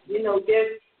to that.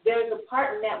 There's a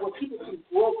part in that where people can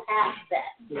grow past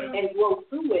that and grow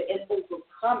through it and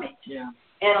overcome it.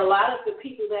 And a lot of the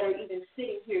people that are even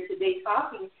sitting here today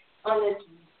talking on this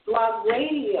blog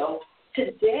radio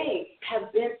today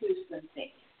have been through some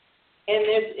things. And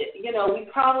there's, we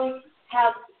probably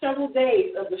have several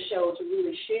days of the show to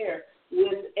really share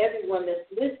with everyone that's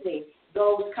listening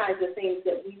those kinds of things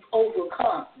that we've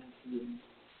overcome.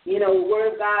 You know, the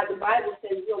word of God, the Bible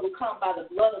says we overcome by the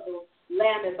blood of the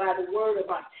Lamb and by the word of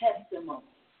our testimony.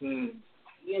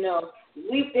 You know,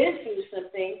 we've been through some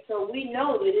things, so we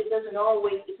know that it's not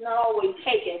always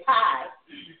cake and pie.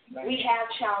 Right. We have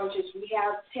challenges, we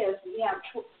have tests, we have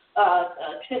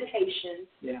temptations.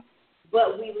 Yeah.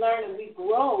 But we learn and we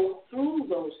grow through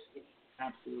those things.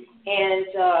 Absolutely. And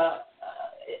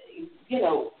you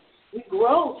know, we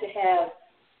grow to have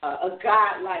a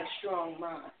God-like strong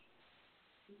mind.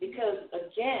 Because,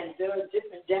 again, there are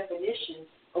different definitions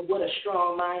of what a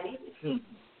strong mind is.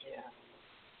 Yeah.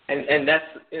 And that's,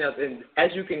 you know, and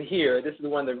as you can hear, this is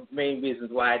one of the main reasons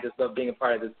why I just love being a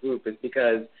part of this group, is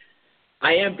because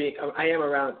I am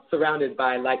surrounded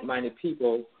by like-minded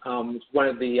people. One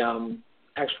of the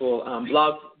actual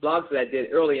blogs that I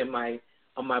did early on my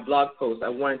blog post, I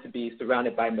wanted to be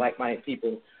surrounded by like-minded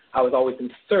people. I was always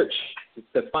in search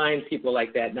to find people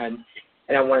like that,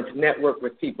 and I wanted to network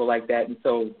with people like that. And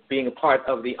so being a part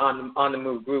of the On the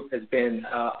Move group has been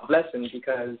a blessing,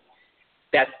 because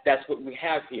that's what we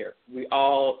have here. We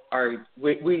all are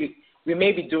we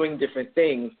may be doing different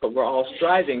things, but we're all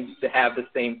striving to have the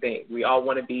same thing. We all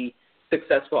want to be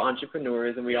successful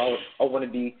entrepreneurs, and we all want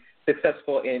to be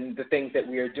successful in the things that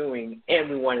we are doing. And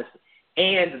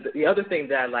and the other thing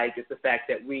that I like is the fact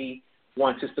that we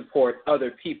want to support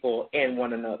other people and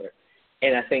one another.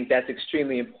 And I think that's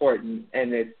extremely important,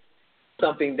 and it's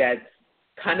something that's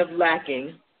kind of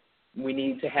lacking. We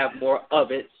need to have more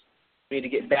of it. We need to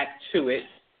get back to it,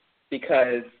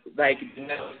 because, like you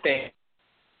know, saying,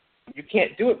 you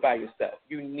can't do it by yourself.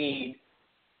 You need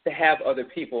to have other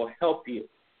people help you.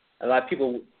 A lot of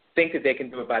people think that they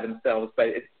can do it by themselves, but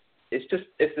it's just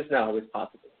not always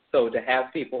possible. So to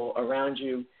have people around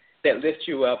you that lift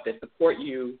you up, that support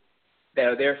you, that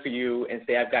are there for you and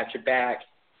say, I've got your back,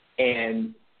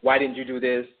 and why didn't you do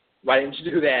this? Why didn't you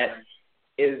do that?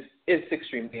 Is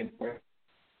extremely important.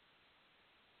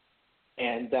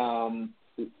 And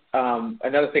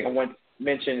another thing I want to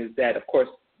mention is that, of course,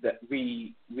 that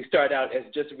we started out as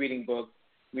just reading books.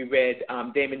 We read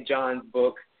Damon John's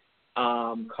book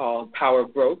called Power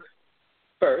Broke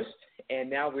first, and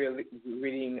now we're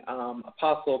reading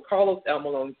Apostle Carlos L.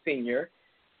 Malone Sr.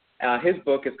 His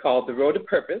book is called The Road to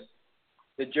Purpose,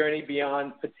 The Journey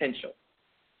Beyond Potential.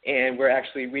 And we're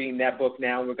actually reading that book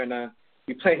now. We're going to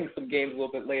be playing some games a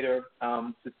little bit later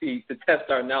to test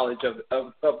our knowledge of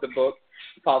the book.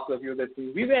 Apostle, if you're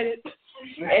listening, we read it.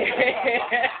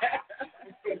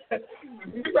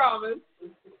 We promise.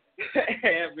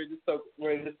 And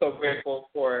we're just so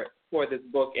grateful for this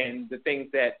book and the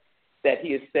things that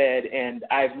he has said. And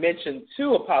I've mentioned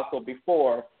to Apostle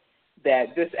before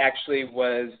that this actually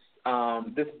was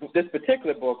this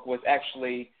particular book was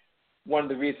actually one of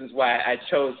the reasons why I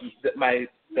chose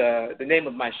the name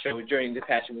of my show, Journey to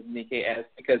Passion with Nike S,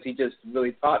 because he just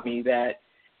really taught me that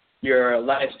your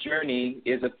life's journey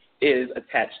is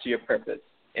attached to your purpose.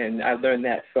 And I learned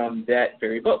that from that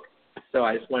very book. So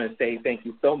I just want to say thank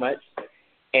you so much.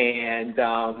 And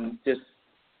just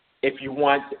if you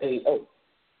want let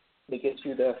me get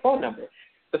you the phone number.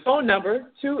 The phone number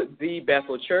to the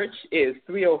Bethel Church is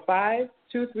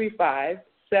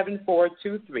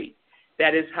 305-235-7423.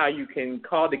 That is how you can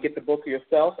call to get the book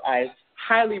yourself. I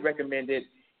highly recommend it.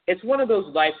 It's one of those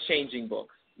life-changing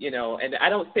books, you know, and I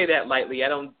don't say that lightly.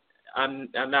 I'm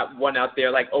not one out there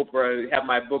like Oprah, have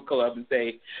my book club and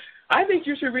say, I think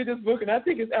you should read this book, and I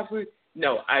think it's absolutely –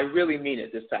 no, I really mean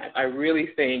it this time. I really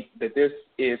think that this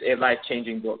is a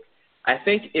life-changing book. I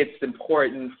think it's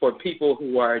important for people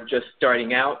who are just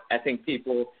starting out. I think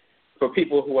for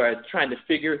people who are trying to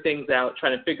figure things out,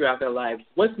 trying to figure out their lives,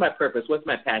 what's my purpose, what's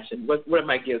my passion, what are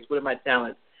my gifts, what are my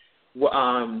talents,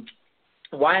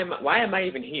 why am I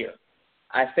even here?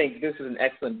 I think this is an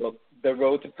excellent book. The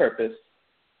Road to Purpose,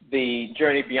 The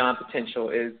Journey Beyond Potential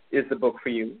is the book for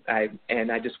you.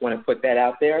 And I just want to put that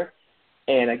out there.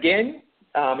 And again,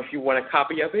 if you want a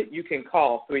copy of it, you can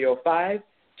call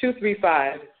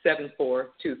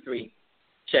 305-235-7423.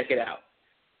 Check it out.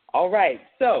 All right.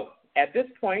 So at this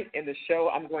point in the show,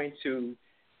 I'm going to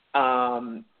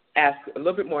ask a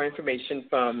little bit more information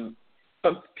from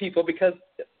people, because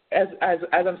as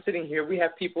I'm sitting here, we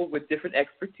have people with different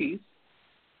expertise.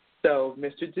 So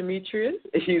Mr. Demetrius,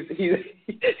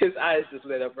 his eyes just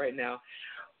lit up right now.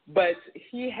 But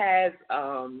he has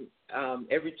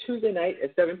every Tuesday night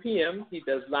at 7 p.m., he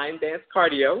does line dance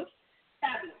cardio.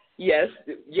 Yes.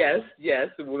 We're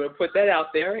going to put that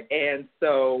out there. And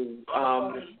so,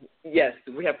 yes,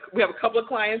 we have a couple of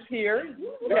clients here.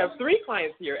 We have 3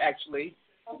 clients here, actually,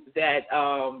 that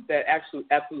actually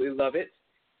absolutely love it.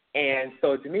 And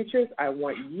so, Demetrius, I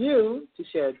want you to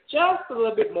share just a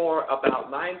little bit more about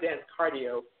line dance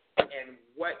cardio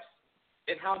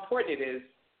and how important it is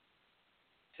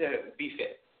to be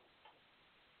fit?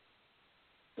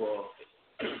 Well,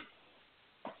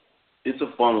 it's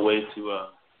a fun way to,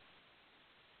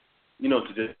 to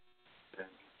just,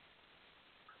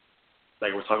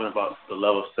 like we're talking about the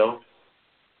love of self,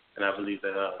 and I believe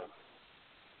that,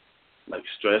 like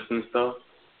stress and stuff,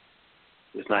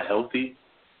 it's not healthy.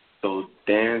 So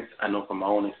dance, I know from my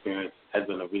own experience, has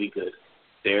been a really good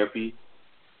therapy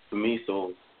for me.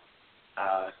 So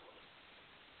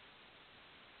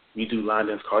we do line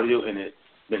dance cardio, and it's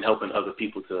been helping other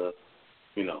people to,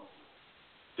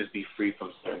 just be free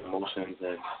from certain emotions.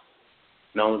 And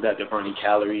not only that, they're burning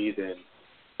calories, and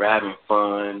we're having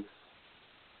fun.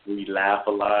 We laugh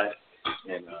a lot,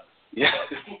 and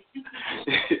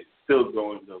still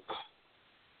going though.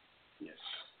 Yes.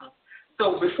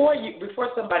 So before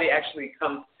somebody actually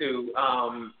comes to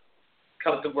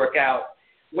work out,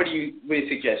 what do you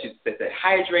suggest? You say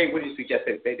hydrate. What do you suggest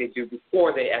that they do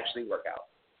before they actually work out?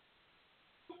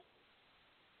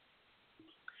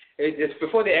 It's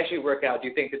before they actually work out. Do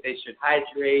you think that they should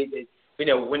hydrate?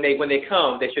 When they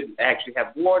come, they should actually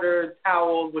have water,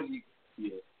 towels. What do you?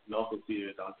 Yeah, and also see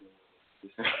your doctor.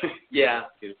 Yeah.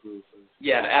 Get approved first.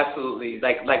 Yeah, absolutely.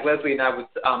 Like Leslie and I was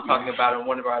talking about on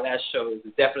one of our last shows.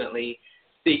 Definitely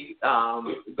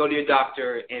go to your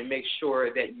doctor and make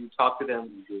sure that you talk to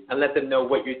them and let them know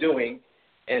what you're doing,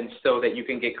 and so that you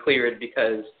can get cleared,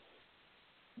 because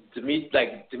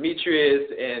Demetrius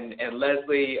and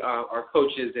Leslie are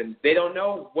coaches, and they don't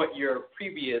know what your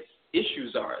previous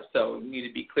issues are. So you need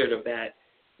to be cleared of that.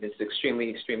 It's extremely,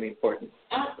 extremely important.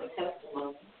 As a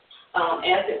testimony,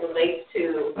 as it relates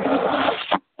to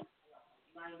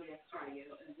line dance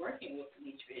cardio and working with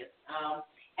Demetrius,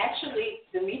 actually,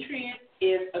 Demetrius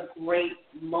is a great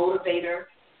motivator.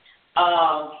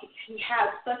 He has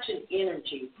such an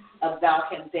energy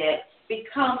about him that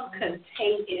becomes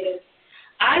contagious.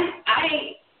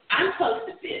 I'm close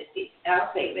to 50,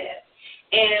 I'll say that.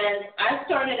 And I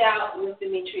started out with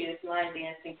Demetrius line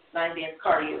dance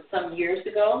cardio some years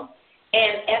ago.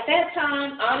 And at that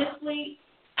time, honestly,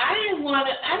 I didn't want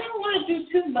to do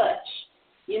too much.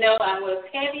 I was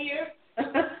heavier,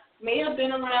 may have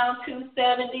been around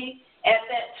 270 at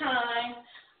that time.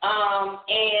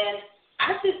 And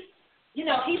I just,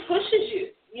 he pushes you,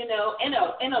 in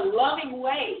a loving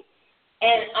way.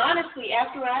 And honestly,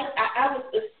 after I was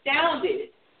astounded.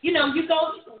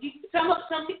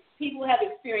 Some people have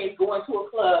experienced going to a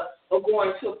club or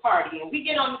going to a party, and we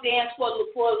get on the dance floor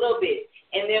for a little bit,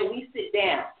 and then we sit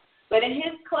down. But in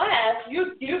his class,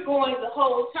 you're going the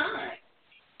whole time.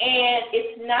 And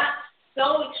it's not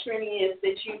so extraneous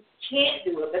that you can't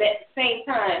do it, but at the same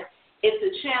time, it's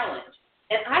a challenge.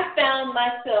 And I found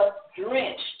myself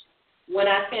drenched when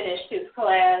I finished his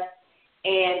class,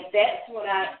 and that's when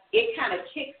it kind of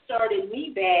kick-started me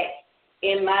back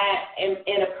in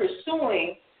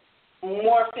pursuing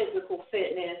more physical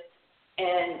fitness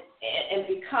and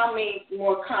becoming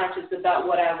more conscious about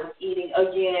what I was eating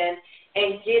again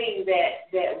and getting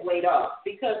that weight off.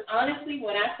 Because honestly,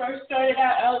 when I first started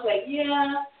out, I was like,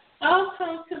 yeah, I'll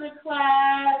come to the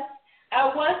class.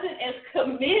 I wasn't as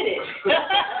committed.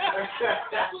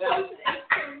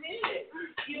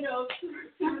 To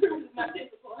my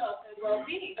physical health and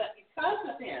well-being. But because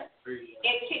of him,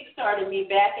 it kick-started me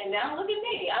back, and now look at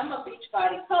me. I'm a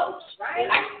Beachbody coach. Right.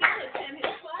 And I still attend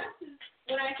his classes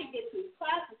when I can get to his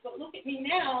classes. But look at me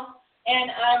now,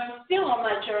 and I'm still on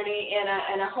my journey,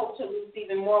 and I hope to lose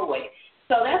even more weight.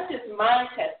 So that's just my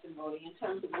testimony in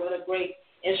terms of what a great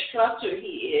instructor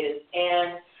he is.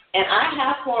 And I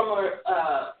have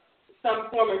some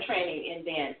former training in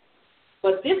dance,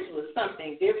 but this was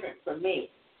something different for me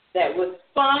that was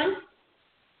fun,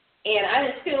 and I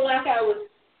didn't feel like I was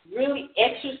really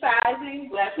exercising,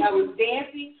 like I was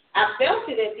dancing. I felt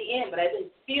it at the end, but I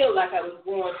didn't feel like I was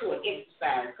going to an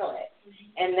exercise class,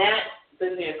 and that's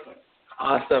the difference.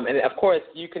 Awesome, and of course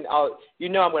you can. I'm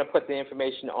going to put the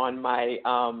information on my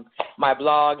my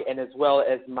blog and as well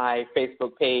as my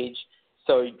Facebook page,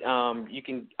 so you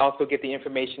can also get the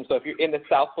information. So if you're in the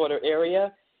South Florida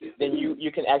area, then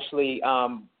you can actually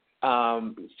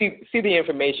see the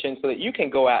information so that you can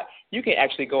go out. You can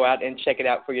actually go out and check it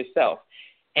out for yourself.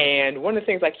 And one of the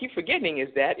things I keep forgetting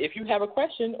is that if you have a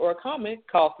question or a comment,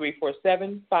 call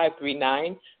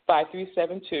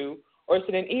 347-539-5372 or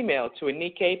send an email to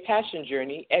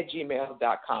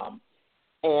AnikePassionJourney@gmail.com.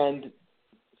 And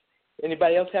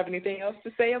anybody else have anything else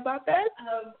to say about that?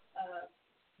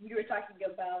 You were talking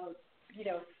about,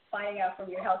 finding out from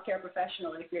your healthcare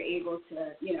professional if you're able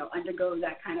to, undergo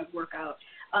that kind of workout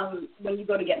when you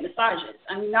go to get massages.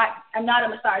 I'm not a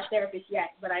massage therapist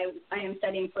yet, but I am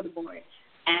studying for the board.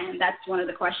 And that's one of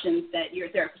the questions that your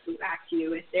therapist will ask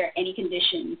you. Is there any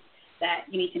conditions that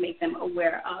you need to make them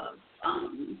aware of?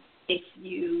 If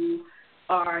you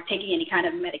are taking any kind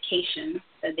of medication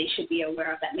that they should be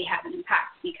aware of that may have an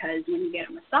impact, because when you get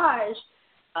a massage,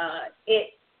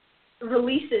 it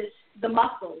releases the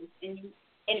muscles, and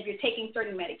if you're taking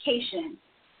certain medication,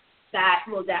 that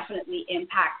will definitely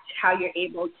impact how you're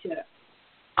able to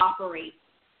operate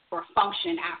or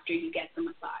function after you get the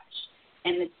massage.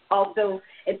 And it's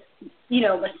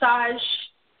massage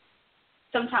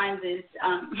sometimes is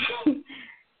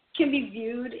can be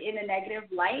viewed in a negative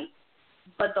light,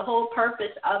 but the whole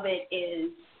purpose of it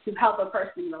is to help a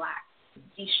person relax,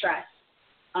 de-stress.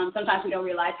 Sometimes we don't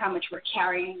realize how much we're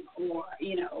carrying, or,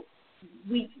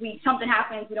 we something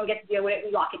happens, we don't get to deal with it,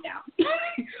 we lock it down.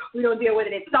 We don't deal with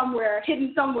it. It's somewhere,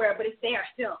 hidden somewhere, but it's there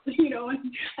still,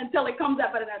 until it comes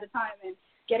up at another time. And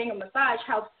getting a massage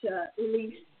helps to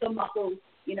release the muscles,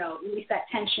 release that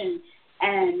tension,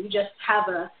 and you just have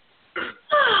a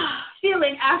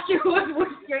feeling afterwards when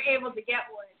you're able to get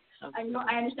one.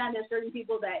 I understand there's certain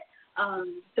people that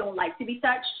don't like to be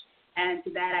touched, and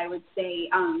to that I would say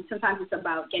sometimes it's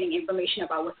about getting information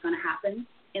about what's going to happen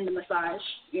in the massage,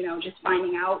 just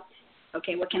finding out,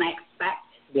 okay, what can I expect?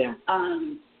 Yeah.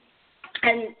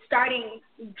 And starting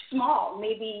small.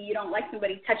 Maybe you don't like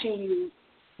somebody touching you,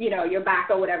 your back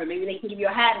or whatever. Maybe they can give you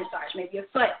a hand massage, maybe a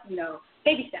foot,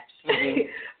 baby steps. Mm-hmm.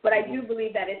 But I do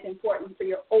believe that it's important for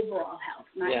your overall health,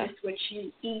 not just what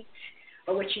you eat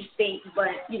or what you think,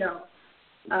 but,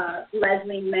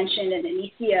 Leslie mentioned, and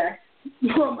Anicia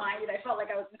reminded, I felt like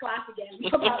I was in class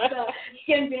again, about the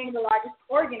skin being the largest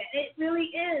organ. It really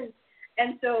is.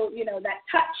 And so, that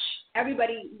touch,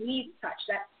 everybody needs touch.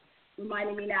 That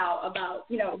reminded me now about,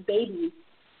 babies,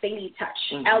 they need touch.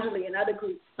 Mm-hmm. Elderly, another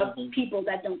group of people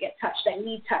that don't get touched, that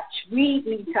need touch. We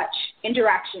need touch,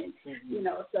 interaction,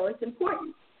 so it's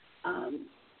important.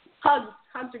 Hugs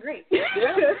are great. Yeah.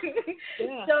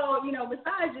 Yeah. So,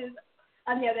 massages,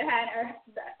 on the other hand, are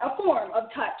a form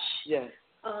of touch. Yes.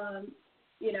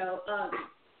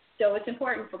 So it's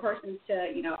important for persons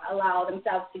to, allow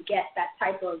themselves to get that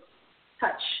type of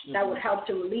touch that would help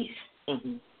to release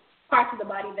parts of the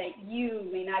body that you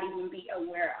may not even be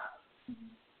aware of.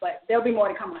 But there'll be more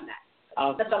to come on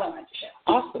that. That's all I wanted to share.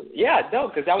 Awesome. Yeah, no,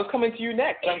 because I was coming to you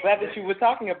next. I'm glad that you were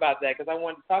talking about that, because I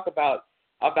wanted to talk about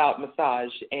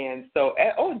massage. And so,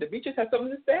 Demetrius has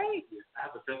something to say. Yes, I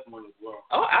have a testimony as well.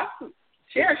 Oh, absolutely.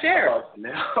 Share.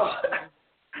 Now,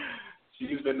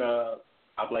 she's been,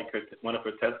 I'm like one of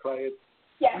her test clients.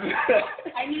 Yes.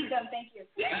 I need them. Thank you.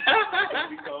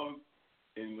 She comes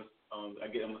and I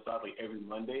get a massage like every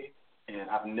Monday, and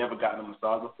I've never gotten a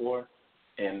massage before,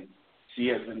 and she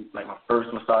has been like my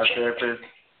first massage therapist.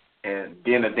 And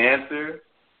being a dancer,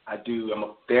 I'm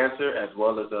a dancer as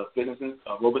well as a fitness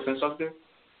aerobics instructor.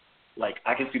 Like,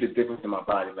 I can see the difference in my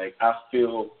body. Like, I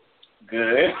feel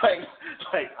good.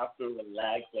 like I feel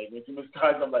relaxed. Like, when she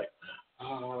massage, I'm like,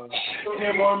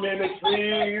 10 more minutes,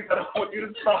 please. I don't want you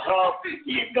to stop.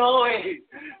 Keep going.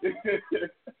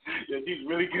 Yeah, she's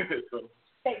really good. So.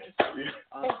 Thank you.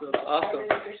 Awesome.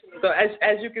 So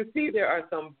as you can see, there are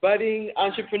some budding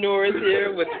entrepreneurs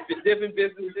here with different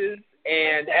businesses,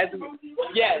 and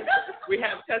we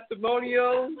have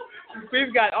testimonials.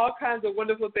 We've got all kinds of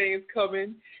wonderful things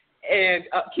coming. And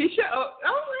Keisha,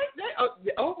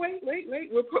 wait,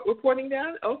 we're pointing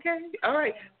down. Okay, all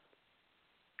right.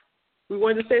 We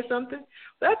wanted to say something.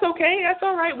 That's okay. That's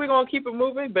all right. We're gonna keep it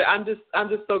moving. But I'm just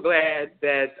so glad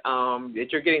that that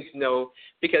you're getting to know,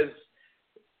 because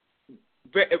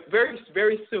very,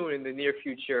 very soon in the near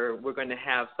future, we're going to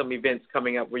have some events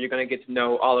coming up where you're going to get to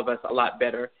know all of us a lot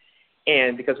better.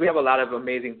 And because we have a lot of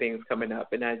amazing things coming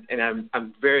up, and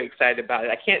I'm very excited about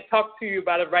it. I can't talk to you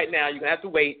about it right now. You're going to have to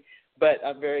wait, but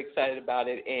I'm very excited about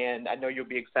it, and I know you'll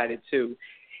be excited too.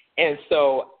 And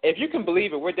so, if you can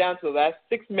believe it, we're down to the last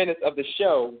 6 minutes of the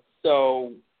show.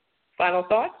 So, final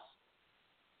thoughts?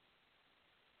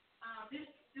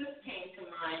 This came to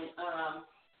mind.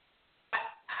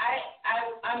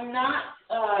 I'm not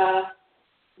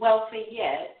wealthy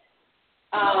yet.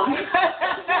 I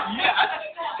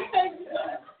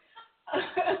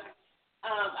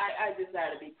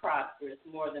desire to be prosperous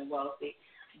more than wealthy.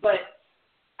 But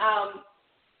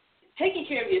taking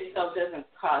care of yourself doesn't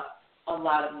cost a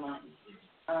lot of money.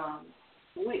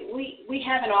 We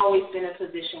haven't always been in a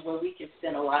position where we can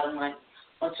spend a lot of money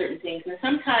on certain things. And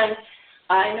sometimes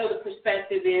I know the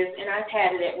perspective is, and I've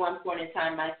had it at one point in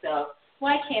time myself,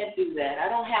 well, I can't do that. I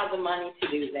don't have the money to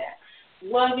do that.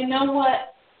 Well, you know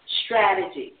what?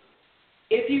 Strategy.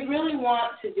 If you really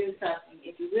want to do something,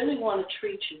 if you really want to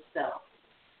treat yourself,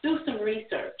 do some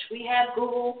research. We have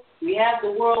Google. We have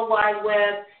the World Wide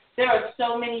Web. There are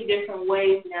so many different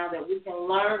ways now that we can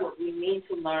learn what we need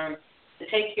to learn to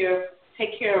take care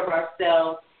of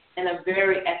ourselves in a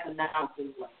very economical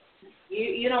way.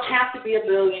 You don't have to be a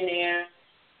billionaire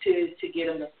to get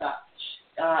a massage.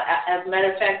 As a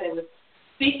matter of fact, I was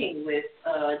speaking with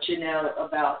Janelle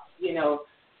about,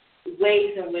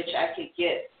 ways in which I could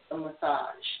get a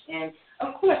massage. And,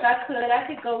 of course, I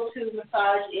could go to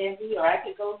Massage Envy, or I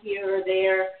could go here or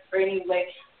there or anyway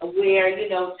where,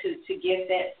 to get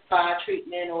that spa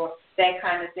treatment or that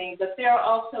kind of thing. But there are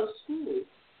also schools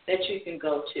that you can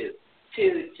go to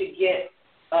get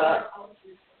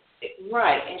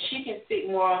right, and she can speak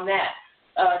more on that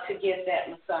to get that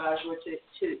massage or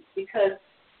to because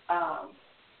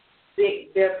they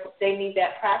need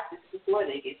that practice before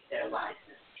they get their license.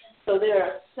 So there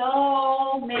are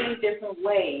so many different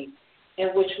ways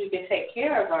in which we can take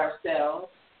care of ourselves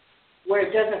where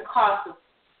it doesn't cost us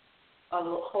a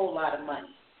whole lot of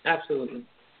money. Absolutely.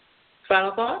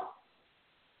 Final thought?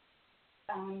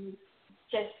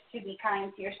 Just to be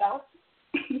kind to yourself.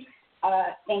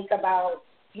 Think about,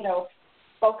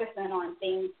 focusing on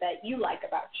things that you like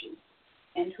about you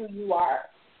and who you are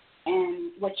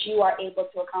and what you are able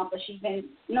to accomplish, even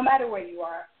no matter where you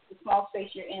are, the small space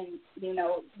you're in,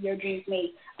 your dreams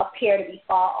may appear to be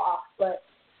far off, but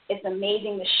it's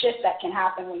amazing the shift that can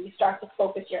happen when you start to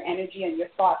focus your energy and your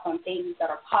thoughts on things that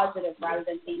are positive rather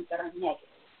than things that are negative.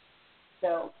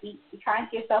 So be kind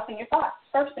to yourself and your thoughts.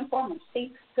 First and foremost,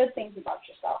 think good things about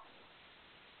yourself.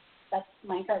 That's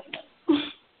my encouragement.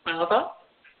 Final thought?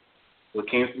 What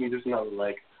came to me just now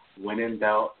was when in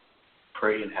doubt,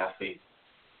 pray and have faith.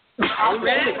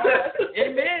 Amen.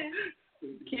 Amen.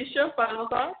 Keisha, final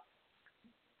thought?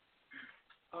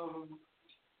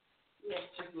 Yes,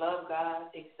 just love God,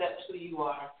 accept who you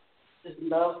are. Just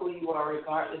love who you are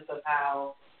regardless of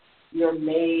how you're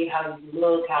made, how you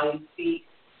look, how you speak.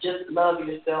 Just love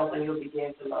yourself and you'll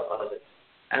begin to love others.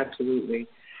 Absolutely.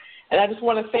 And I just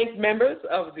want to thank members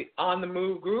of the On the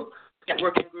Move group,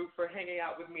 working group, for hanging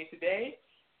out with me today.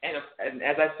 And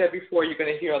as I said before, you're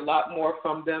going to hear a lot more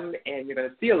from them, and you're going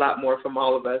to see a lot more from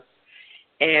all of us.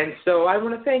 And so I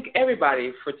want to thank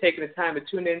everybody for taking the time to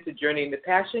tune in to Journey into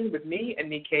Passion with me,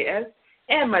 Annie K.S.,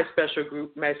 and my special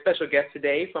guest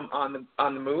today from On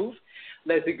the Move,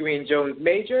 Leslie Green Jones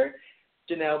Major,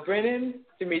 Janelle Brennan,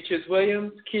 Demetrius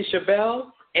Williams, Keisha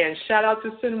Bell, and shout out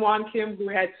to Sin Wan Kim, who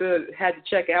had to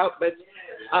check out, but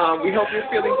we hope you're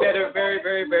feeling better very,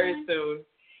 very, very soon.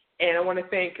 And I want to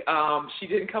thank, she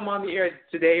didn't come on the air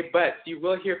today, but you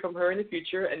will hear from her in the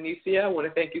future. Anicia, I want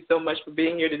to thank you so much for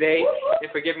being here today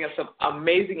and for giving us some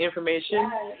amazing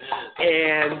information.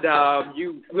 And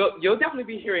you'll definitely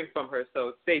be hearing from her,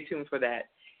 so stay tuned for that.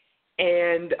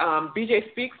 And BJ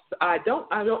Speaks, I don't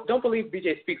believe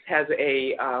BJ Speaks has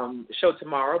a show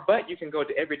tomorrow, but you can go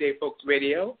to Everyday Folks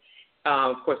Radio.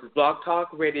 Of course, it's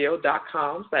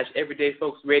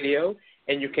blogtalkradio.com/everydayfolksradio.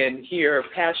 And you can hear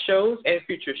past shows and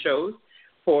future shows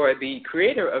for the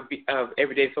creator of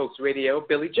Everyday Folks Radio,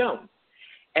 Billy Jones,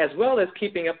 as well as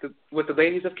keeping up with the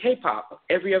ladies of K-pop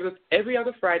every other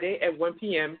Friday at 1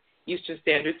 p.m. Eastern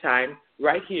Standard Time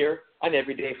right here on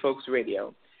Everyday Folks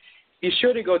Radio. Be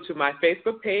sure to go to my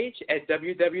Facebook page at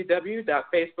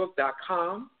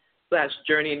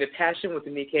www.facebook.com/Journey into Passion with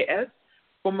Annie K.S.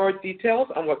 for more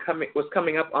details on what's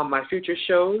coming up on my future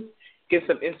shows. Get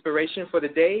some inspiration for the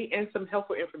day and some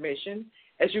helpful information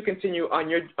as you continue on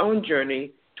your own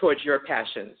journey towards your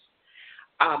passions.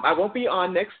 I won't be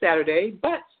on next Saturday,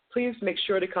 but please make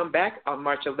sure to come back on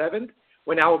March 11th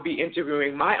when I will be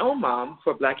interviewing my own mom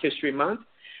for Black History Month.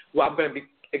 Well, I'm going to be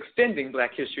extending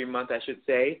Black History Month, I should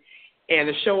say, and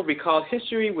the show will be called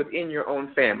History Within Your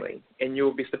Own Family, and you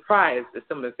will be surprised at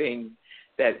some of the things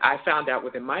that I found out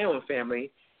within my own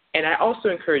family, and I also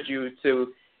encourage you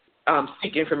to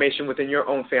seek information within your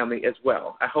own family as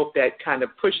well. I hope that kind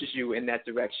of pushes you in that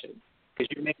direction because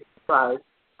you may be surprised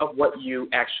of what you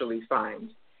actually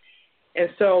find. And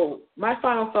so my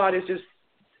final thought is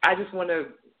I just want to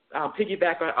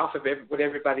piggyback off of what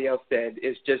everybody else said,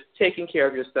 is just taking care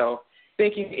of yourself,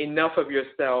 thinking enough of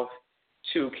yourself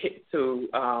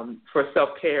for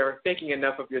self-care, thinking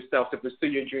enough of yourself to pursue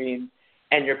your dreams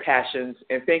and your passions,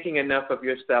 and thinking enough of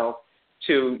yourself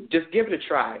to just give it a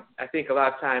try. I think a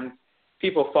lot of times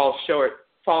people fall short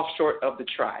of the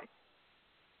try.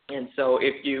 And so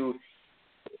if you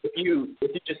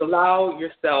just allow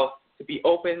yourself to be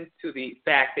open to the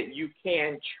fact that you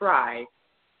can try,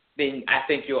 then I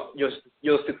think you'll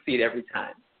succeed every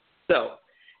time. So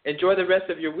enjoy the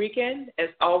rest of your weekend. As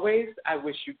always, I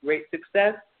wish you great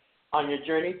success on your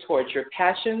journey towards your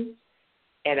passions.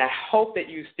 And I hope that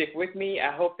you stick with me.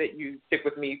 I hope that you stick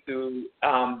with me through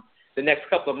the next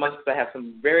couple of months, because I have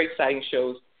some very exciting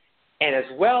shows. And as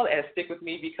well as stick with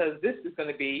me because this is going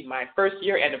to be my first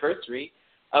year anniversary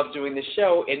of doing the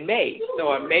show in May. So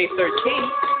on May 13th,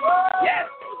 yes,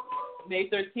 May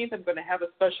 13th, I'm going to have a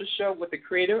special show with the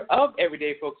creator of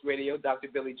Everyday Folks Radio, Dr.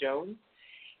 Billy Jones.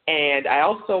 And I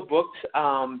also booked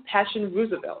Passion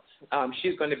Roosevelt.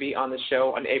 She's going to be on the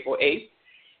show on April 8th.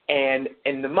 And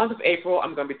in the month of April,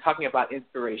 I'm going to be talking about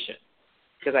inspiration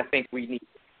because I think we need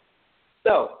it.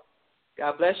 So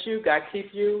God bless you. God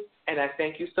keep you. And I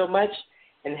thank you so much.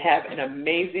 And have an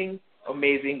amazing,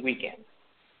 amazing weekend.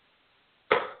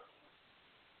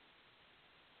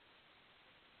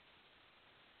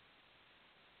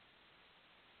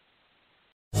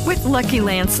 With Lucky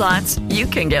Land Slots, you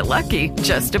can get lucky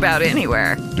just about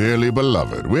anywhere. Dearly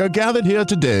beloved, we are gathered here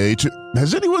today to...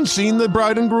 Has anyone seen the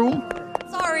bride and groom?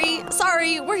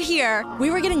 Sorry, we're here.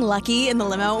 We were getting lucky in the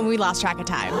limo and we lost track of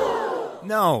time.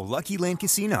 No, Lucky Land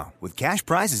Casino, with cash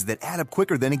prizes that add up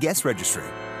quicker than a guest registry.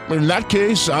 In that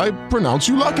case, I pronounce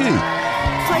you lucky.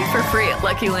 Play for free at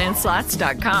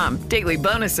LuckyLandSlots.com. Daily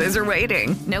bonuses are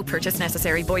waiting. No purchase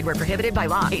necessary. Void where prohibited by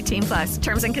law. 18+.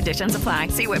 Terms and conditions apply.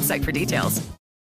 See website for details.